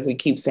telling, as we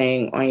keep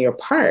saying, on your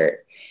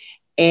part.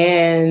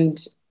 And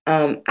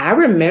I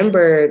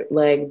remembered,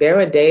 like, there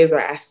were days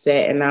where I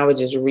sat and I would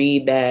just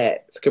read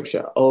that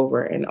scripture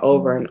over and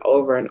over and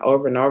over and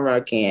over and over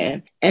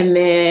again. And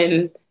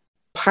then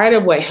part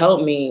of what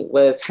helped me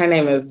was, her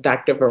name is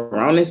Dr.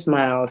 Verona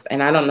Smiles,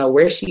 and I don't know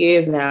where she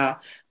is now,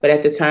 but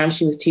at the time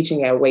she was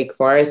teaching at Wake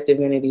Forest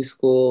Divinity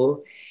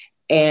School,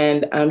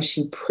 and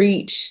she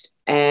preached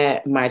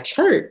at my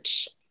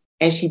church,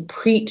 and she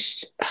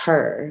preached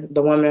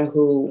the woman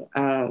who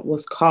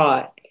was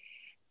caught.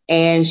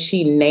 And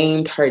she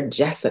named her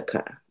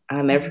Jessica.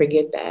 I'll never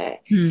forget that.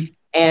 Mm.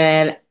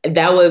 And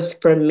that was,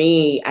 for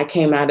me, I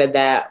came out of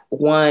that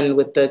one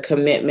with the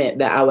commitment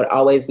that I would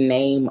always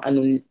name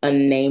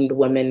unnamed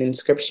women in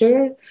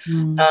scripture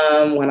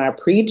when I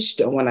preached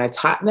or when I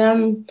taught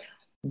them.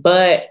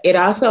 But it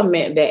also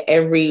meant that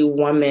every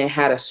woman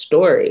had a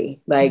story.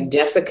 Like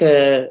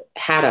Jessica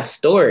had a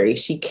story.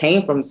 She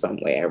came from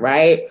somewhere,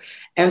 right?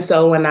 And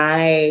so when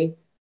I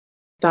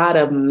thought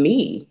of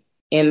me,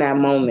 in that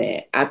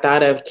moment, I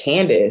thought of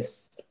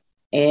Candace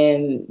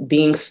and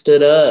being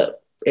stood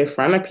up in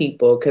front of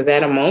people, because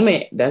at a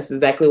moment, that's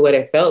exactly what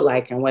it felt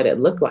like and what it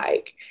looked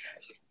like.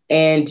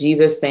 And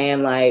Jesus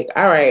saying, like,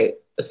 all right,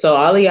 so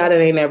all of y'all that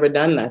ain't never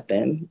done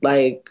nothing,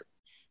 like,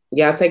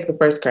 y'all take the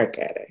first crack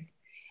at it.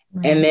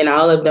 Right. And then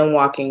all of them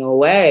walking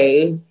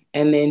away,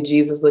 and then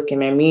Jesus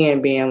looking at me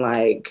and being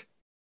like,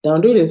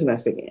 don't do this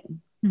mess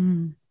again.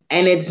 Mm.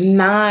 And it's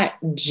not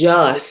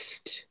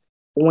just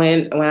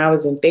when I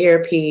was in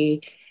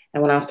therapy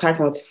and when I was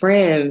talking with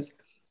friends,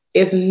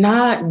 it's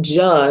not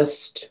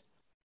just,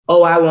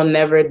 oh, I will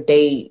never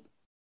date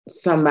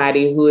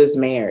somebody who is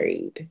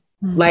married.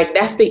 Mm-hmm. Like,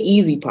 that's the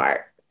easy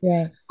part.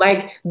 Yeah.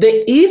 Like,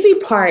 the easy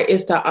part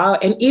is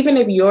and even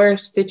if your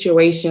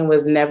situation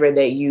was never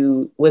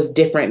was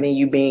different than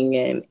you being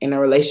in a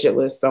relationship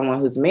with someone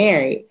who's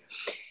married,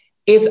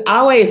 it's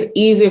always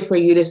easy for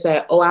you to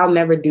say, oh, I'll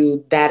never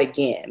do that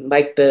again.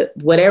 Like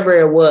whatever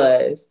it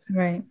was.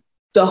 Right.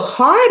 The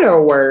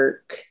harder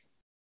work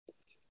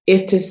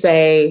is to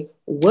say,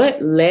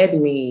 what led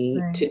me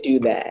to do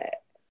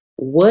that?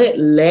 What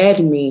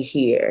led me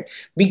here?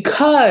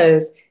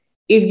 Because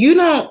if you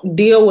don't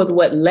deal with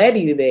what led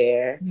you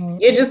there,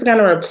 you're just going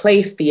to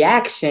replace the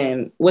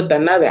action with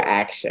another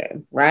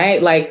action, right?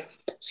 Like,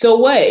 so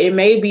what? It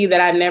may be that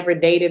I never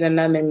dated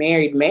another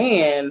married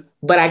man,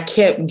 but I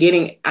kept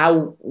getting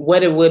out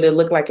what it would have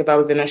looked like if I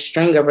was in a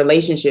string of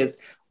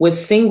relationships with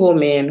single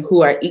men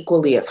who are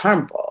equally as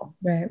harmful.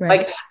 Right, right.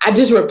 Like I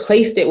just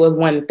replaced it with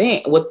one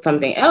thing, with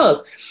something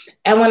else.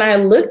 And when I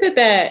looked at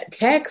that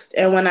text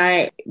and when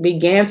I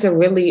began to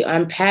really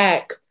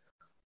unpack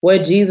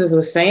what Jesus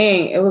was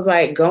saying, it was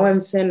like, go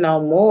and sin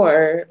no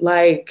more.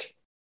 Like,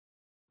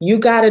 you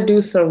got to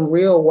do some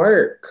real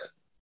work.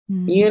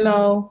 You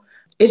know,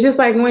 it's just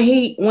like when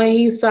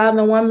he saw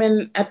the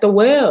woman at the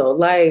well,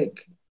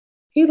 like,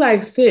 he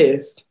like,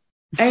 sis,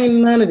 ain't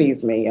none of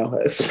these men your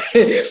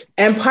husband.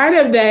 And part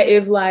of that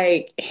is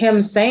like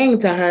him saying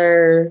to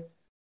her,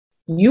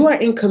 you are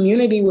in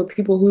community with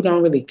people who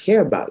don't really care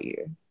about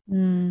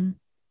you.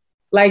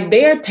 Like,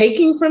 they are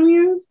taking from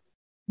you.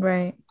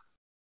 Right.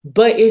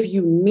 But if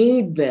you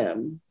need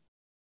them,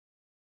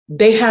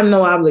 they have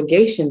no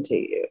obligation to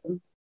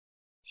you.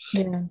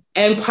 Yeah.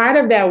 And part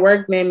of that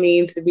work then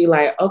means to be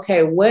like,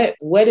 okay, what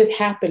is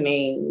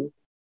happening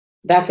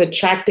that's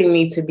attracting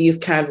me to these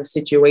kinds of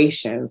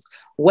situations?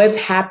 What's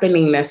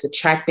happening that's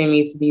attracting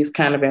me to these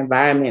kind of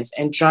environments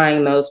and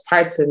drawing those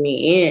parts of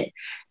me in?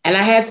 And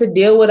I had to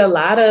deal with a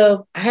lot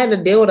of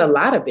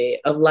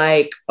it of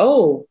like,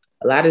 oh,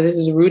 a lot of this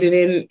is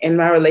rooted in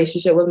my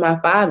relationship with my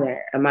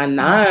father and my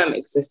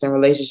non-existent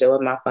relationship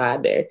with my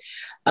father.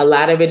 A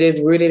lot of it is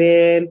rooted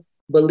in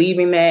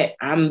believing that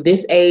I'm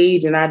this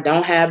age and I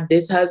don't have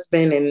this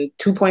husband and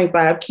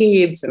 2.5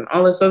 kids and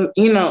all this other,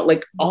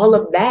 like all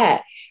of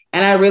that.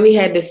 And I really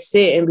had to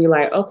sit and be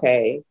like,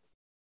 okay,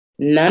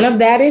 none of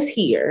that is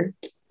here.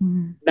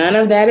 None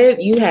of that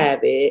is, you have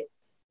it.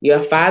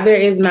 Your father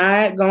is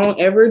not going to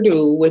ever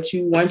do what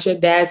you want your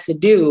dad to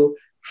do.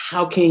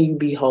 How can you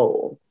be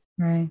whole?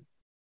 Right.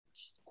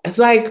 It's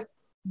like,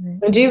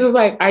 when Jesus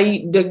like,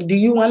 do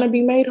you want to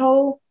be made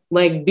whole?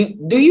 Like,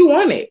 do you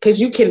want it? Because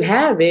you can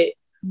have it,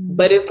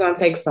 but it's going to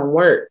take some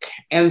work.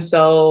 And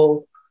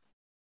so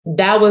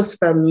that was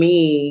for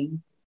me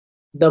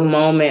the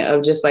moment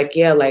of just like,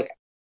 yeah, like,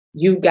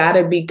 you got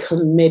to be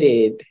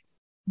committed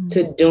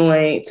to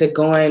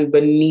going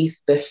beneath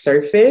the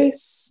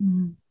surface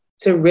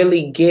to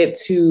really get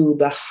to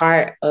the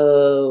heart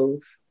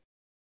of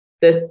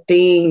the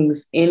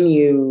things in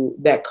you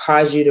that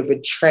cause you to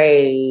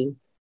betray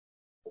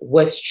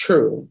what's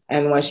true.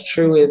 And what's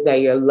true is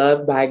that you're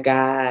loved by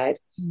God,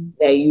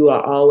 that you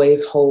are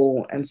always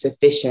whole and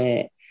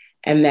sufficient,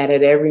 and that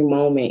at every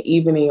moment,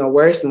 even in your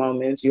worst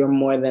moments, you're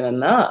more than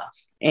enough.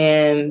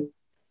 And,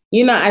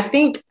 I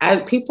think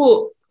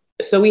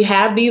so we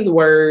have these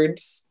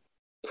words,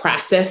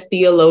 process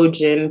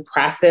theologian,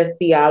 process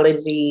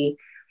theology.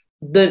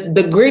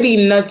 The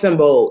gritty nuts and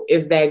bolts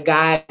is that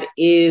God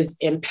is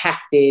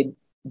impacted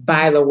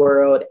by the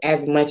world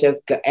as much as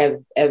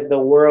the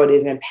world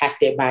is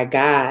impacted by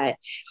God.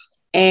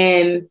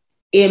 And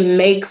it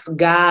makes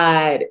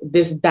God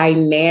this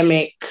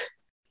dynamic,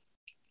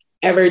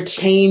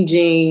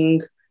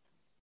 ever-changing,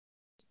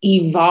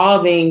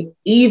 evolving,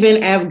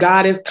 even as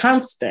God is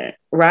constant,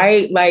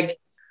 right? Like,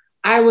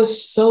 I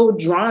was so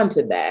drawn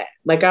to that.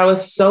 Like, I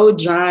was so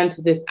drawn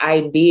to this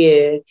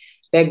idea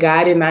that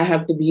God did not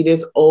have to be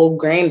this old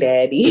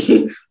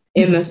granddaddy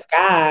in the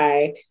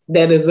sky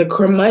that is a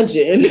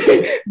curmudgeon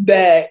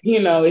that,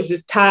 is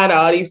just tired of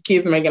all these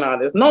kids making all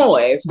this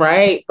noise,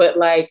 right? But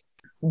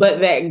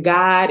that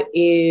God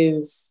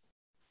is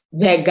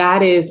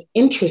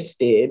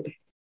interested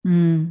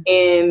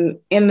in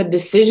the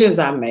decisions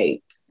I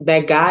make,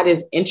 that God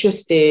is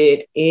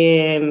interested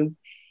in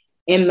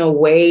the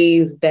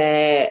ways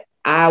that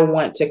I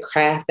want to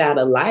craft out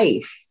a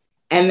life,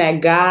 and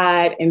that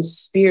God and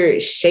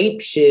spirit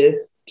shapeshift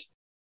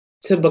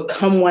to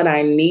become what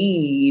I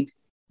need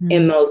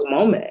in those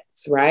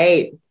moments,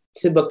 right?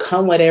 To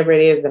become whatever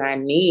it is that I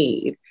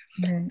need.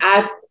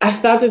 I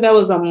thought that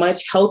was a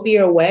much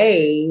healthier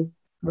way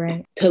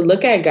to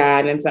look at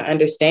God and to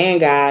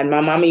understand God.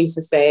 My mama used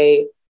to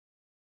say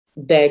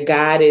that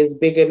God is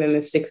bigger than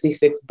the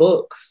 66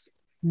 books,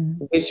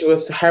 which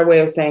was her way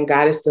of saying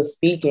God is still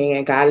speaking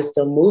and God is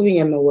still moving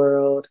in the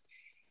world.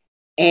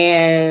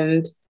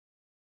 And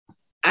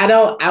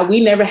we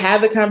never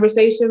had the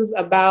conversations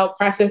about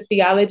process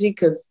theology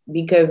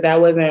because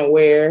that wasn't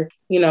where,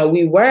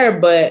 we were.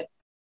 But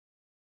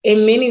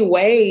in many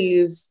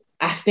ways,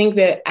 I think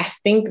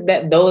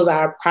that those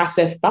are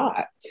process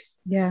thoughts.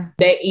 Yeah.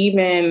 That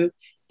even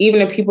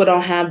if people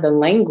don't have the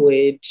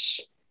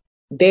language,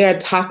 they are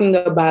talking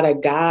about a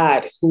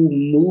God who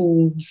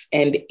moves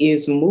and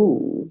is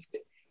moved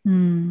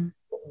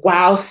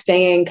while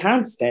staying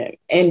constant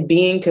and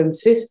being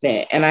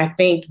consistent. And I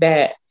think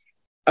that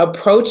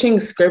approaching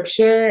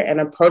scripture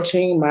and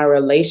approaching my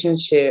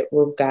relationship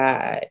with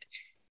God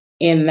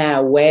in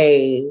that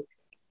way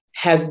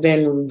has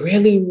been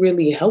really,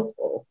 really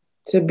helpful,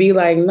 to be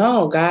like,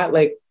 no, God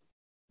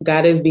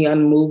is the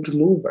unmoved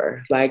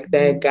mover. Like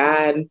that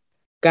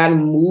God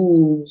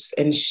moves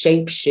and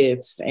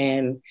shapeshifts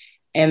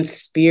and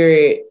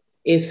spirit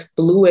is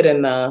fluid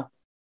enough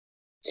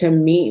to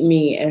meet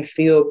me and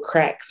feel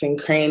cracks and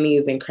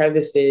crannies and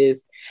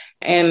crevices.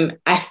 And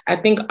I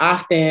think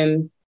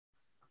often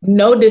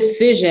no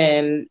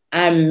decision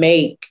I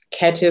make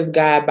catches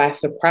God by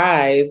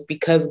surprise,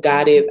 because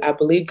I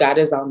believe God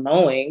is all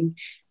knowing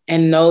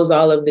and knows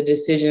all of the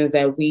decisions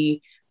that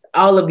we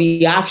all of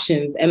the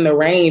options and the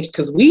range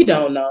because we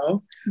don't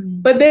know.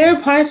 But there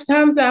are times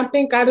that I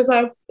think God is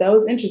like, that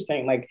was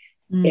interesting. Like,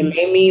 it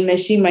may mean that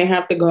she might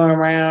have to go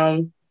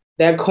around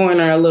that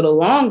corner a little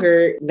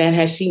longer than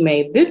has she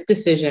made this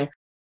decision.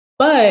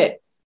 But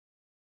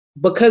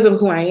because of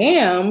who I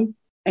am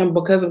and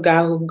because of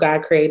God, who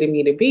God created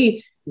me to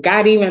be,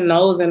 God even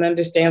knows and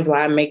understands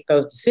why I make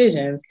those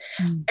decisions.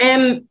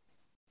 And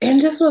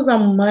just was a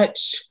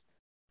much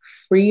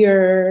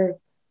freer,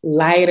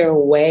 lighter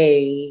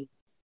way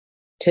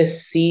to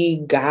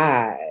see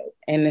God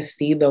and to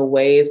see the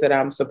ways that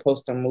I'm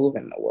supposed to move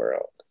in the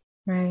world.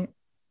 Right.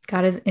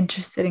 God is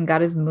interested and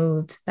God is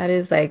moved. That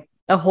is like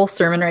a whole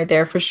sermon right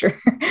there for sure.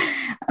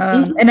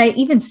 And I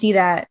even see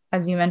that,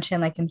 as you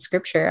mentioned, like in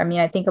scripture. I mean,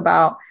 I think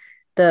about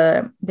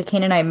the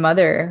Canaanite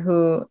mother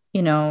who,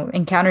 you know,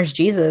 encounters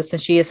Jesus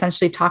and she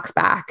essentially talks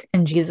back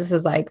and Jesus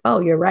is like, oh,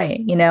 you're right.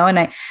 You know, and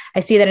I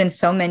see that in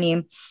so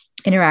many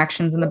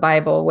interactions in the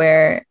Bible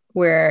where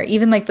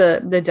even like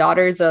the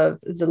daughters of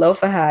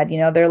Zelophehad, you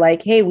know, they're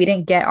like, hey, we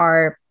didn't get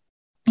our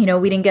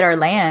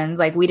lands.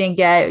 Like we didn't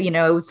get, you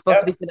know, it was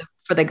supposed to be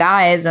for the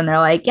guys. And they're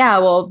like, yeah,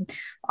 well,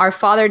 our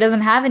father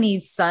doesn't have any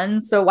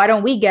sons. So why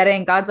don't we get it?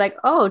 And God's like,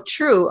 oh,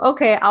 true.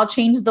 Okay. I'll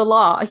change the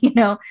law, you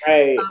know?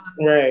 Right.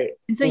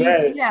 And so you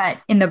see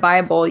that in the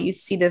Bible, you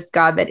see this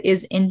God that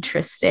is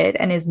interested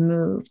and is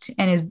moved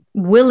and is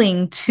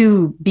willing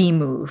to be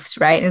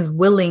moved, right? Is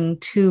willing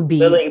to be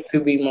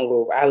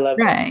moved. I love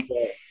right. That.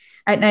 Yes.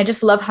 And I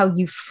just love how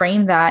you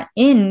frame that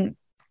in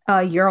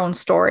your own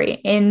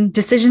story, in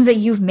decisions that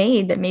you've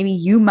made that maybe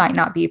you might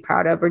not be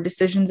proud of, or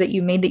decisions that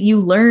you made that you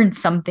learned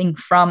something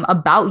from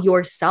about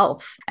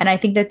yourself. And I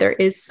think that there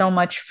is so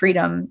much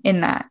freedom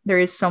in that. There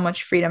is so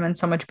much freedom and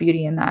so much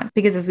beauty in that,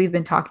 because as we've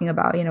been talking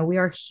about, you know, we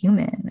are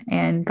human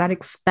and God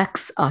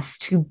expects us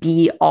to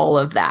be all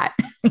of that,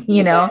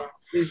 you know?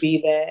 To be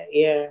that.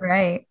 Yeah.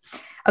 Right.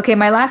 Okay.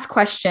 My last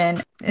question,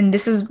 and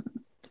this is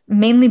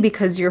mainly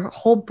because your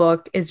whole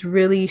book is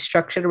really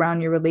structured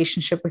around your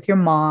relationship with your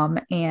mom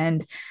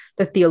and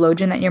the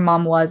theologian that your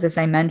mom was, as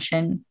I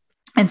mentioned.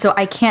 And so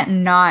I can't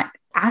not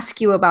ask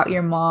you about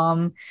your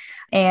mom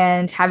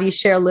and have you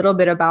share a little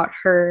bit about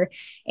her.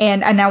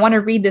 And I want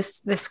to read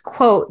this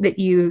quote that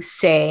you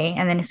say,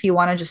 and then if you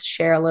want to just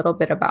share a little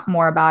bit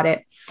more about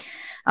it.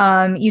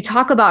 You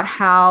talk about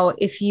how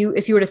if you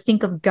were to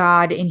think of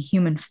God in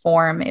human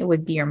form, it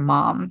would be your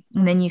mom.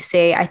 And then you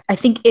say, I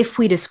think if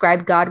we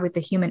describe God with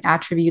the human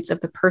attributes of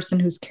the person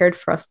who's cared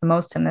for us the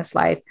most in this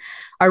life,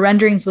 our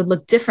renderings would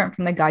look different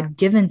from the God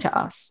given to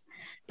us.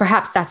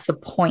 Perhaps that's the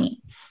point.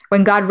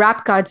 When God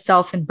wrapped God's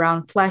self in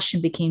brown flesh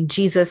and became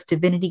Jesus,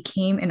 divinity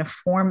came in a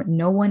form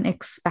no one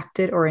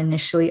expected or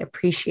initially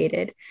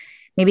appreciated.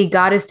 Maybe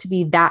God is to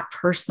be that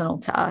personal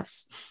to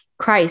us.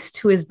 Christ,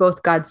 who is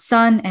both God's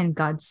Son and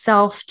God's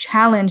self,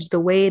 challenged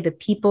the way the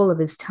people of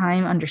his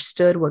time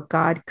understood what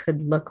God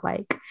could look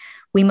like.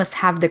 We must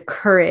have the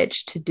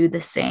courage to do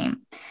the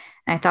same.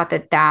 And I thought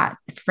that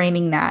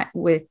framing that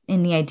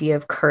within the idea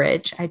of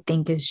courage, I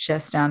think is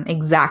just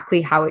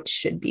exactly how it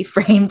should be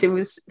framed. It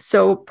was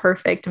so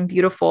perfect and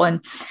beautiful.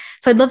 And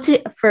so I'd love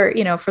to, for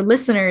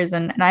listeners,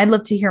 and I'd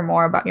love to hear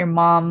more about your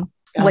mom,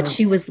 what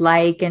she was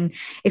like, and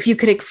if you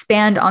could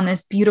expand on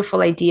this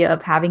beautiful idea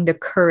of having the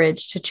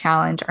courage to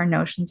challenge our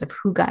notions of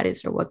who God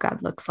is or what God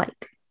looks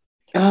like.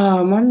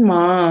 My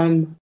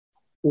mom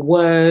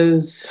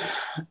was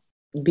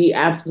the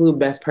absolute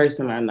best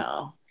person I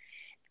know.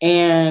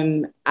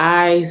 And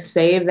I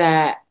say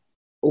that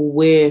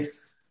with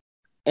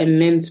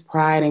immense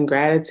pride and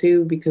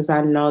gratitude because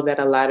I know that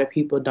a lot of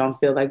people don't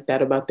feel like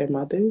that about their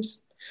mothers.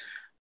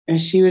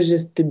 And she was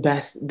just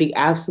the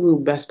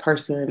absolute best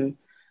person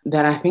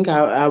that I think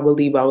I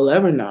believe I will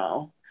ever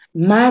know.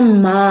 My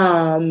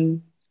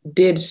mom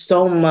did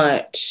so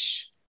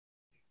much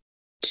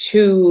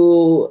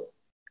to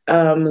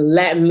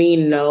let me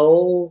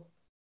know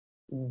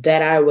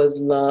that I was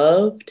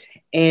loved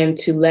and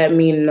to let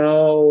me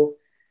know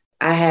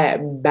I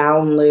had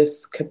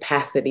boundless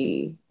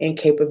capacity and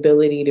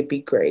capability to be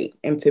great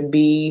and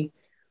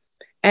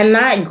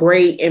not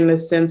great in the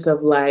sense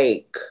of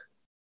like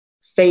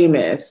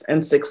famous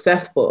and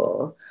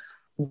successful,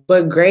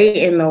 but great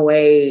in the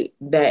way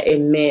that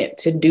it meant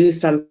to do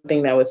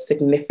something that was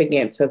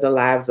significant to the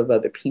lives of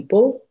other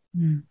people.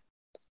 Mm.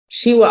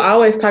 She would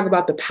always talk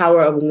about the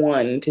power of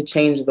one to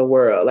change the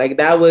world. Like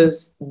that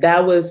was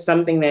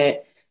something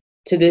that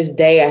to this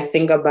day I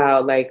think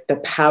about, like the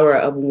power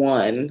of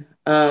one,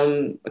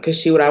 because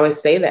she would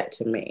always say that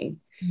to me.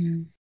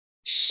 Mm.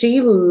 She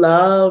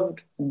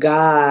loved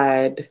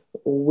God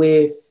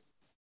with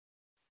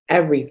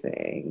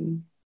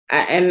everything.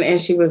 And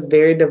she was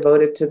very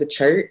devoted to the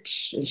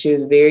church, and she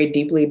was very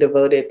deeply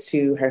devoted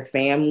to her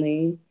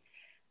family.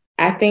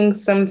 I think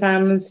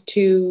sometimes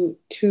to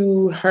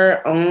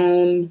her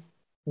own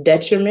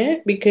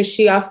detriment, because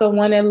she also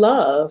wanted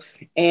love.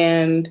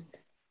 And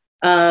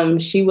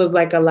she was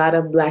like a lot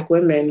of Black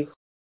women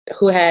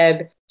who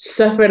had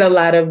suffered a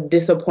lot of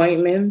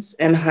disappointments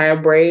and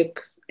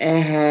heartbreaks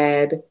and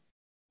had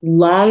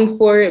longed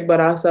for it,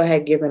 but also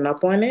had given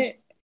up on it.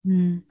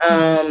 Mm.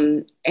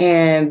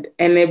 And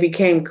it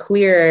became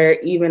clearer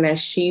even as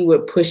she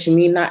would push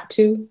me not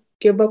to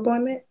give up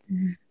on it.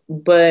 Mm.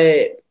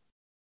 But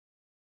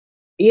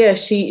yeah,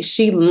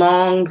 she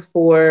longed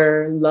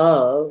for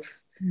love.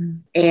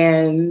 Mm.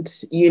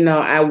 And,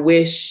 I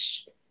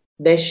wish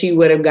that she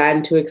would have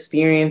gotten to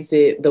experience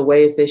it the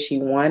ways that she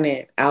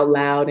wanted out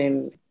loud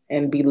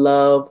and be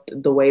loved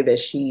the way that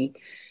she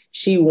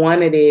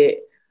wanted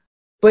it.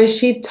 But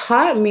she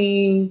taught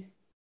me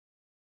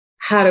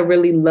how to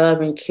really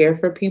love and care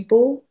for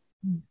people.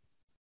 Mm.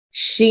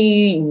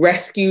 She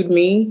rescued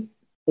me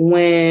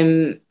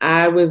when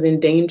I was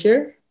in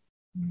danger.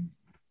 Mm.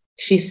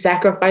 She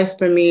sacrificed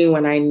for me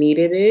when I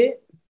needed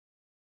it.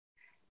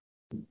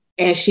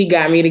 And she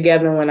got me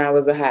together when I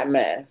was a hot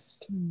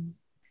mess. Mm.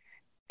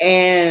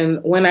 And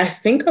when I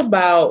think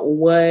about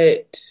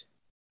what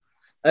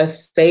a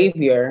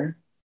savior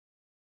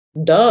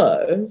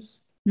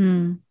does,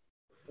 Mm.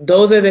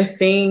 those are the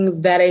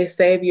things that a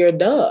savior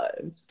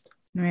does.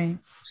 Right.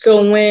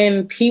 So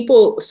when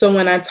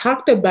I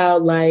talked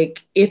about,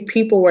 like, if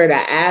people were to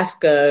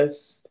ask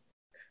us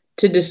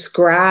to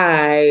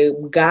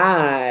describe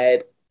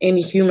God in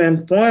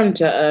human form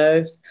to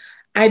us,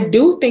 I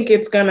do think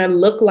it's going to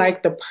look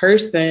like the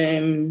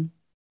person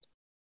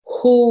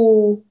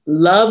who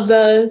loves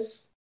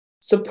us,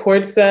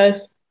 supports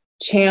us,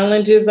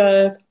 challenges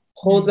us,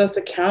 holds us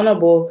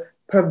accountable,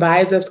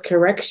 provides us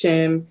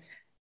correction,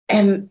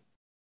 and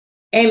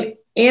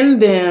in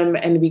them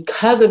and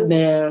because of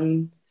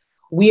them,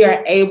 we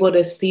are able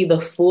to see the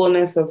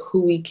fullness of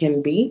who we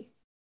can be.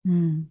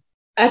 Mm.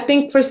 I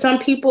think for some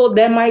people,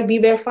 that might be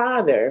their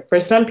father. For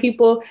some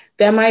people,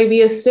 that might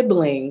be a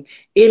sibling.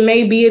 It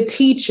may be a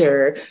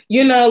teacher,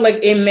 like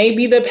it may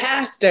be the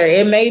pastor.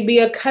 It may be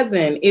a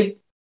cousin.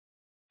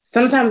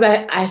 Sometimes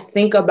I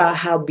think about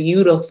how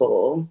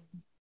beautiful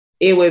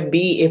it would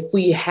be if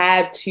we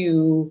had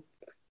to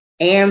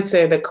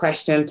answer the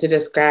question to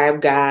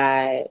describe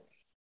God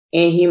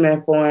in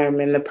human form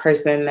and the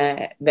person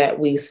that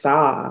we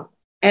saw.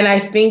 And I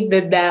think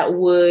that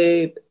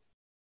would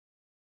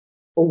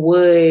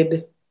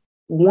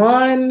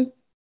one,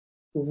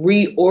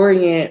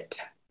 reorient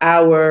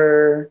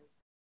our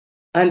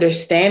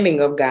understanding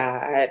of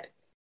God,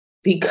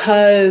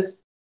 because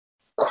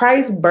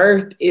Christ's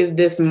birth is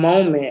this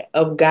moment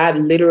of God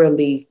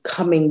literally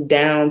coming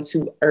down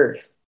to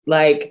earth.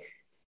 Like,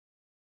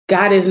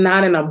 God is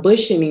not in a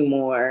bush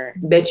anymore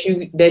that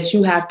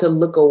you have to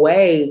look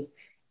away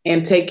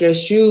and take your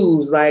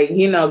shoes. Like,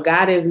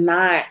 God is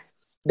not,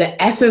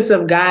 the essence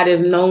of God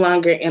is no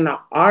longer in an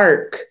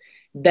ark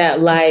that,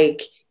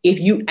 like, if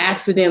you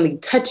accidentally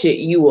touch it,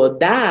 you will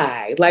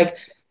die. Like,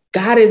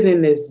 God is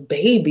in this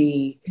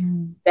baby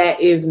that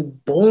is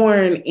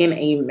born in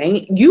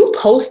a you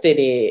posted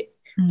it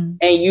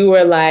and you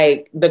were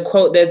like, the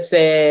quote that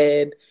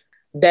said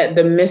that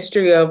the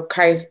mystery of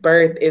Christ's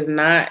birth is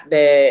not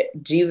that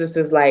Jesus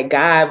is like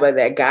God, but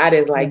that God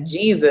is like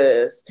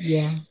Jesus.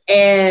 Yeah.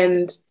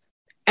 And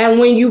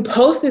when you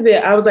posted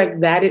it, I was like,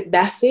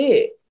 that's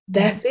it.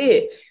 That's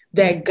it.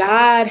 That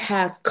God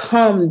has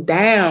come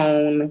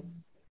down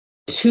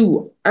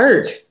to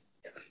earth.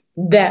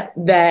 That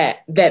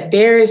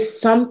there is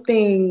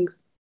something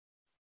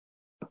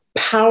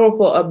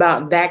powerful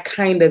about that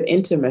kind of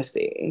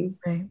intimacy.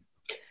 Right.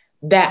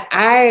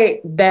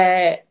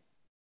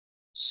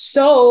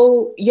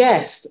 So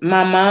yes,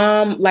 my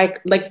mom,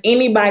 like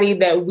anybody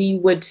that we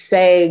would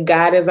say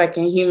God is like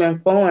in human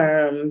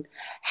form,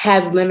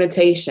 has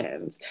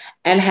limitations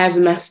and has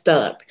messed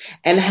up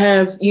and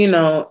has,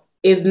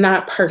 is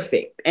not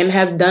perfect and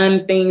has done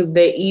things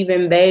that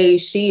even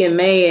she and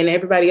they and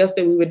everybody else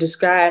that we would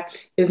describe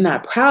is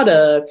not proud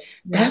of.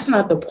 That's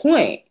not the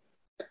point.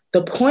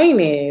 The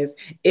point is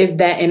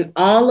that in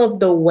all of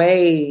the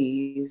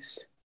ways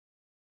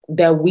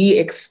that we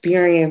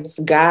experience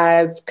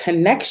God's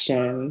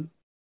connection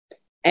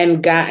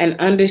and God and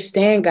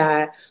understand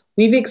God,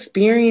 we've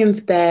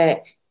experienced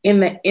that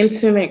in the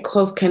intimate,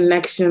 close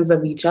connections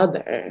of each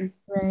other.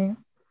 Right.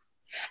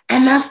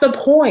 And that's the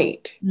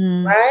point,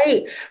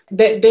 right?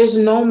 That there's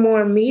no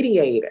more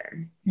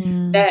mediator.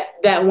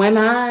 That when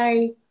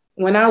I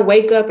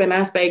wake up and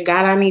I say,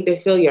 God, I need to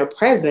feel your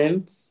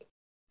presence,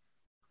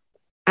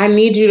 I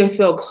need you to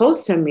feel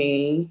close to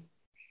me.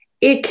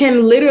 It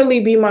can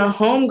literally be my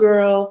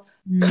homegirl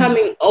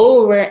coming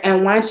over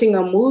and watching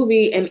a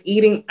movie and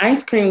eating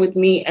ice cream with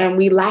me and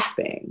we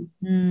laughing.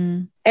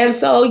 And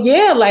so,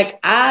 yeah, like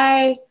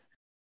I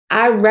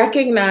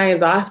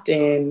recognize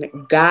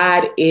often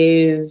God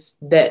is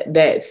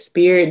that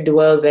spirit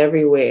dwells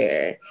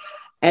everywhere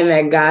and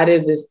that God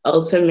is this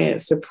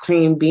ultimate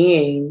supreme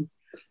being.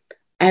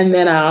 And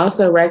then I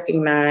also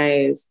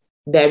recognize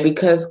that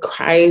because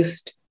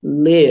Christ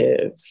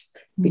lives,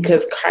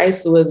 because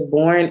Christ was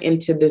born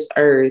into this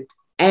earth,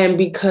 and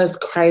because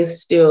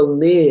Christ still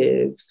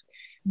lives,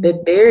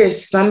 that there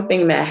is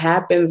something that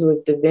happens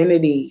with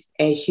divinity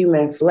and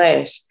human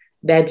flesh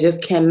that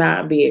just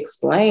cannot be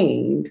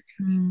explained.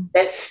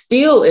 That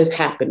still is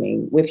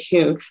happening with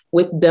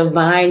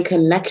divine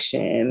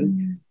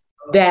connection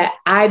that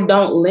I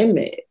don't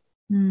limit.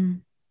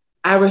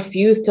 I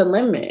refuse to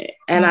limit.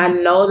 And I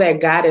know that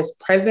God is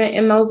present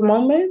in those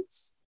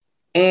moments,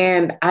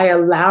 and I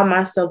allow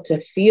myself to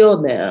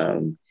feel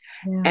them.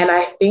 Yeah. And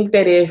I think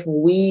that if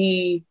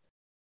we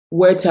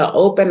were to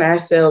open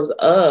ourselves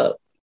up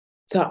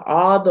to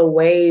all the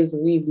ways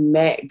we've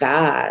met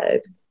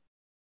God,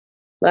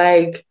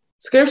 like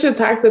scripture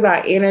talks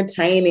about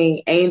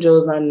entertaining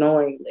angels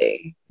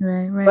unknowingly.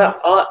 Right.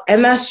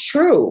 And that's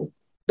true.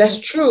 That's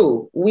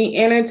true. We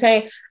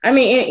entertain. I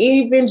mean, and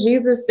even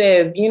Jesus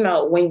says, you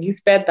know, when you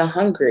fed the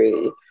hungry,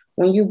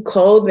 when you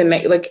clothed the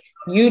naked, like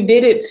you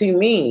did it to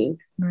me.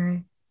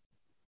 Right.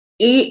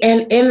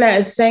 And in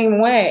that same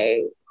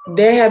way,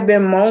 there have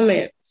been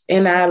moments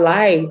in our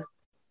life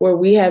where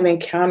we have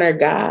encountered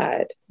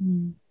God.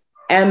 Mm.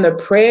 And the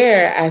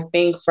prayer, I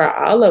think, for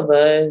all of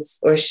us,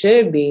 or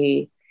should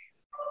be,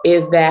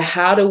 is that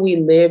how do we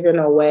live in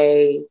a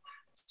way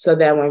so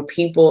that when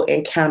people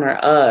encounter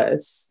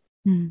us,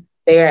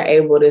 they are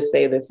able to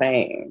say the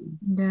same.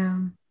 Yeah.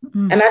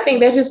 And I think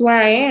that's just where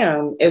I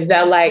am, is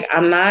that like,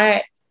 I'm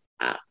not,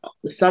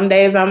 some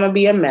days I'm gonna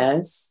be a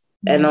mess.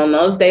 And on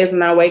those days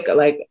when I wake up,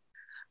 like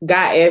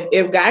God,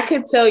 if God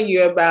could tell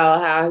you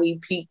about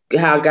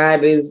how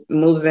God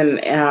moves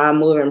and how I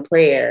move in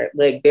prayer,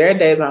 like there are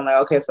days I'm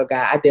like, okay, so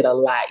God, I did a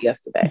lot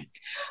yesterday.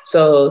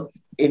 So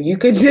if you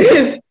could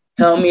just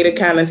help me to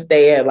kind of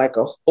stay at like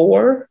a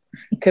 4,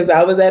 because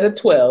I was at a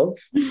 12.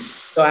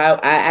 So I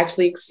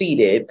actually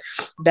exceeded,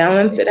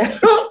 balance it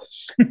out.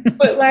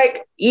 But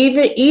like,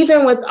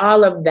 even with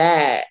all of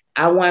that,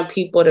 I want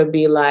people to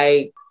be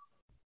like,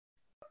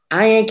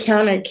 I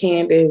encountered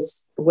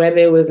Candace, whether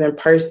it was in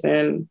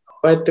person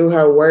or through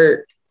her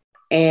work,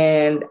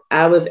 and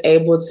I was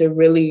able to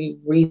really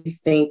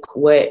rethink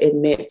what it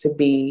meant to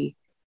be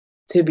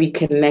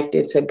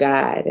connected to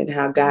God and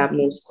how God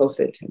moves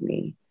closer to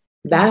me.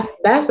 That's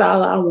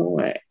all I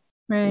want.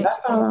 Right.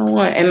 That's all I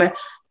want.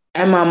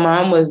 And my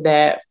mom was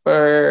that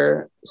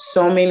for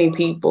so many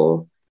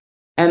people.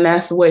 And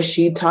that's what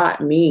she taught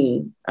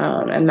me.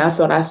 And that's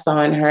what I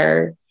saw in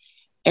her.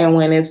 And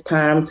when it's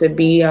time to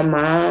be a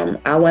mom,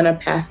 I want to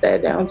pass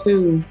that down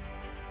too.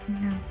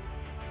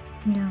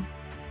 Yeah.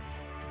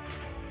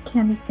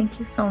 Candace, thank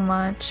you so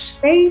much.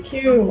 Thank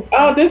you.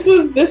 Oh, this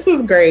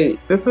was great.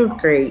 This was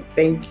great.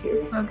 Thank you.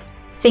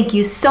 Thank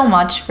you so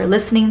much for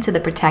listening to the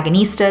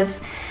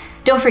Protagonistas.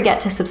 Don't forget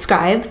to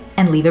subscribe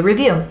and leave a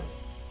review.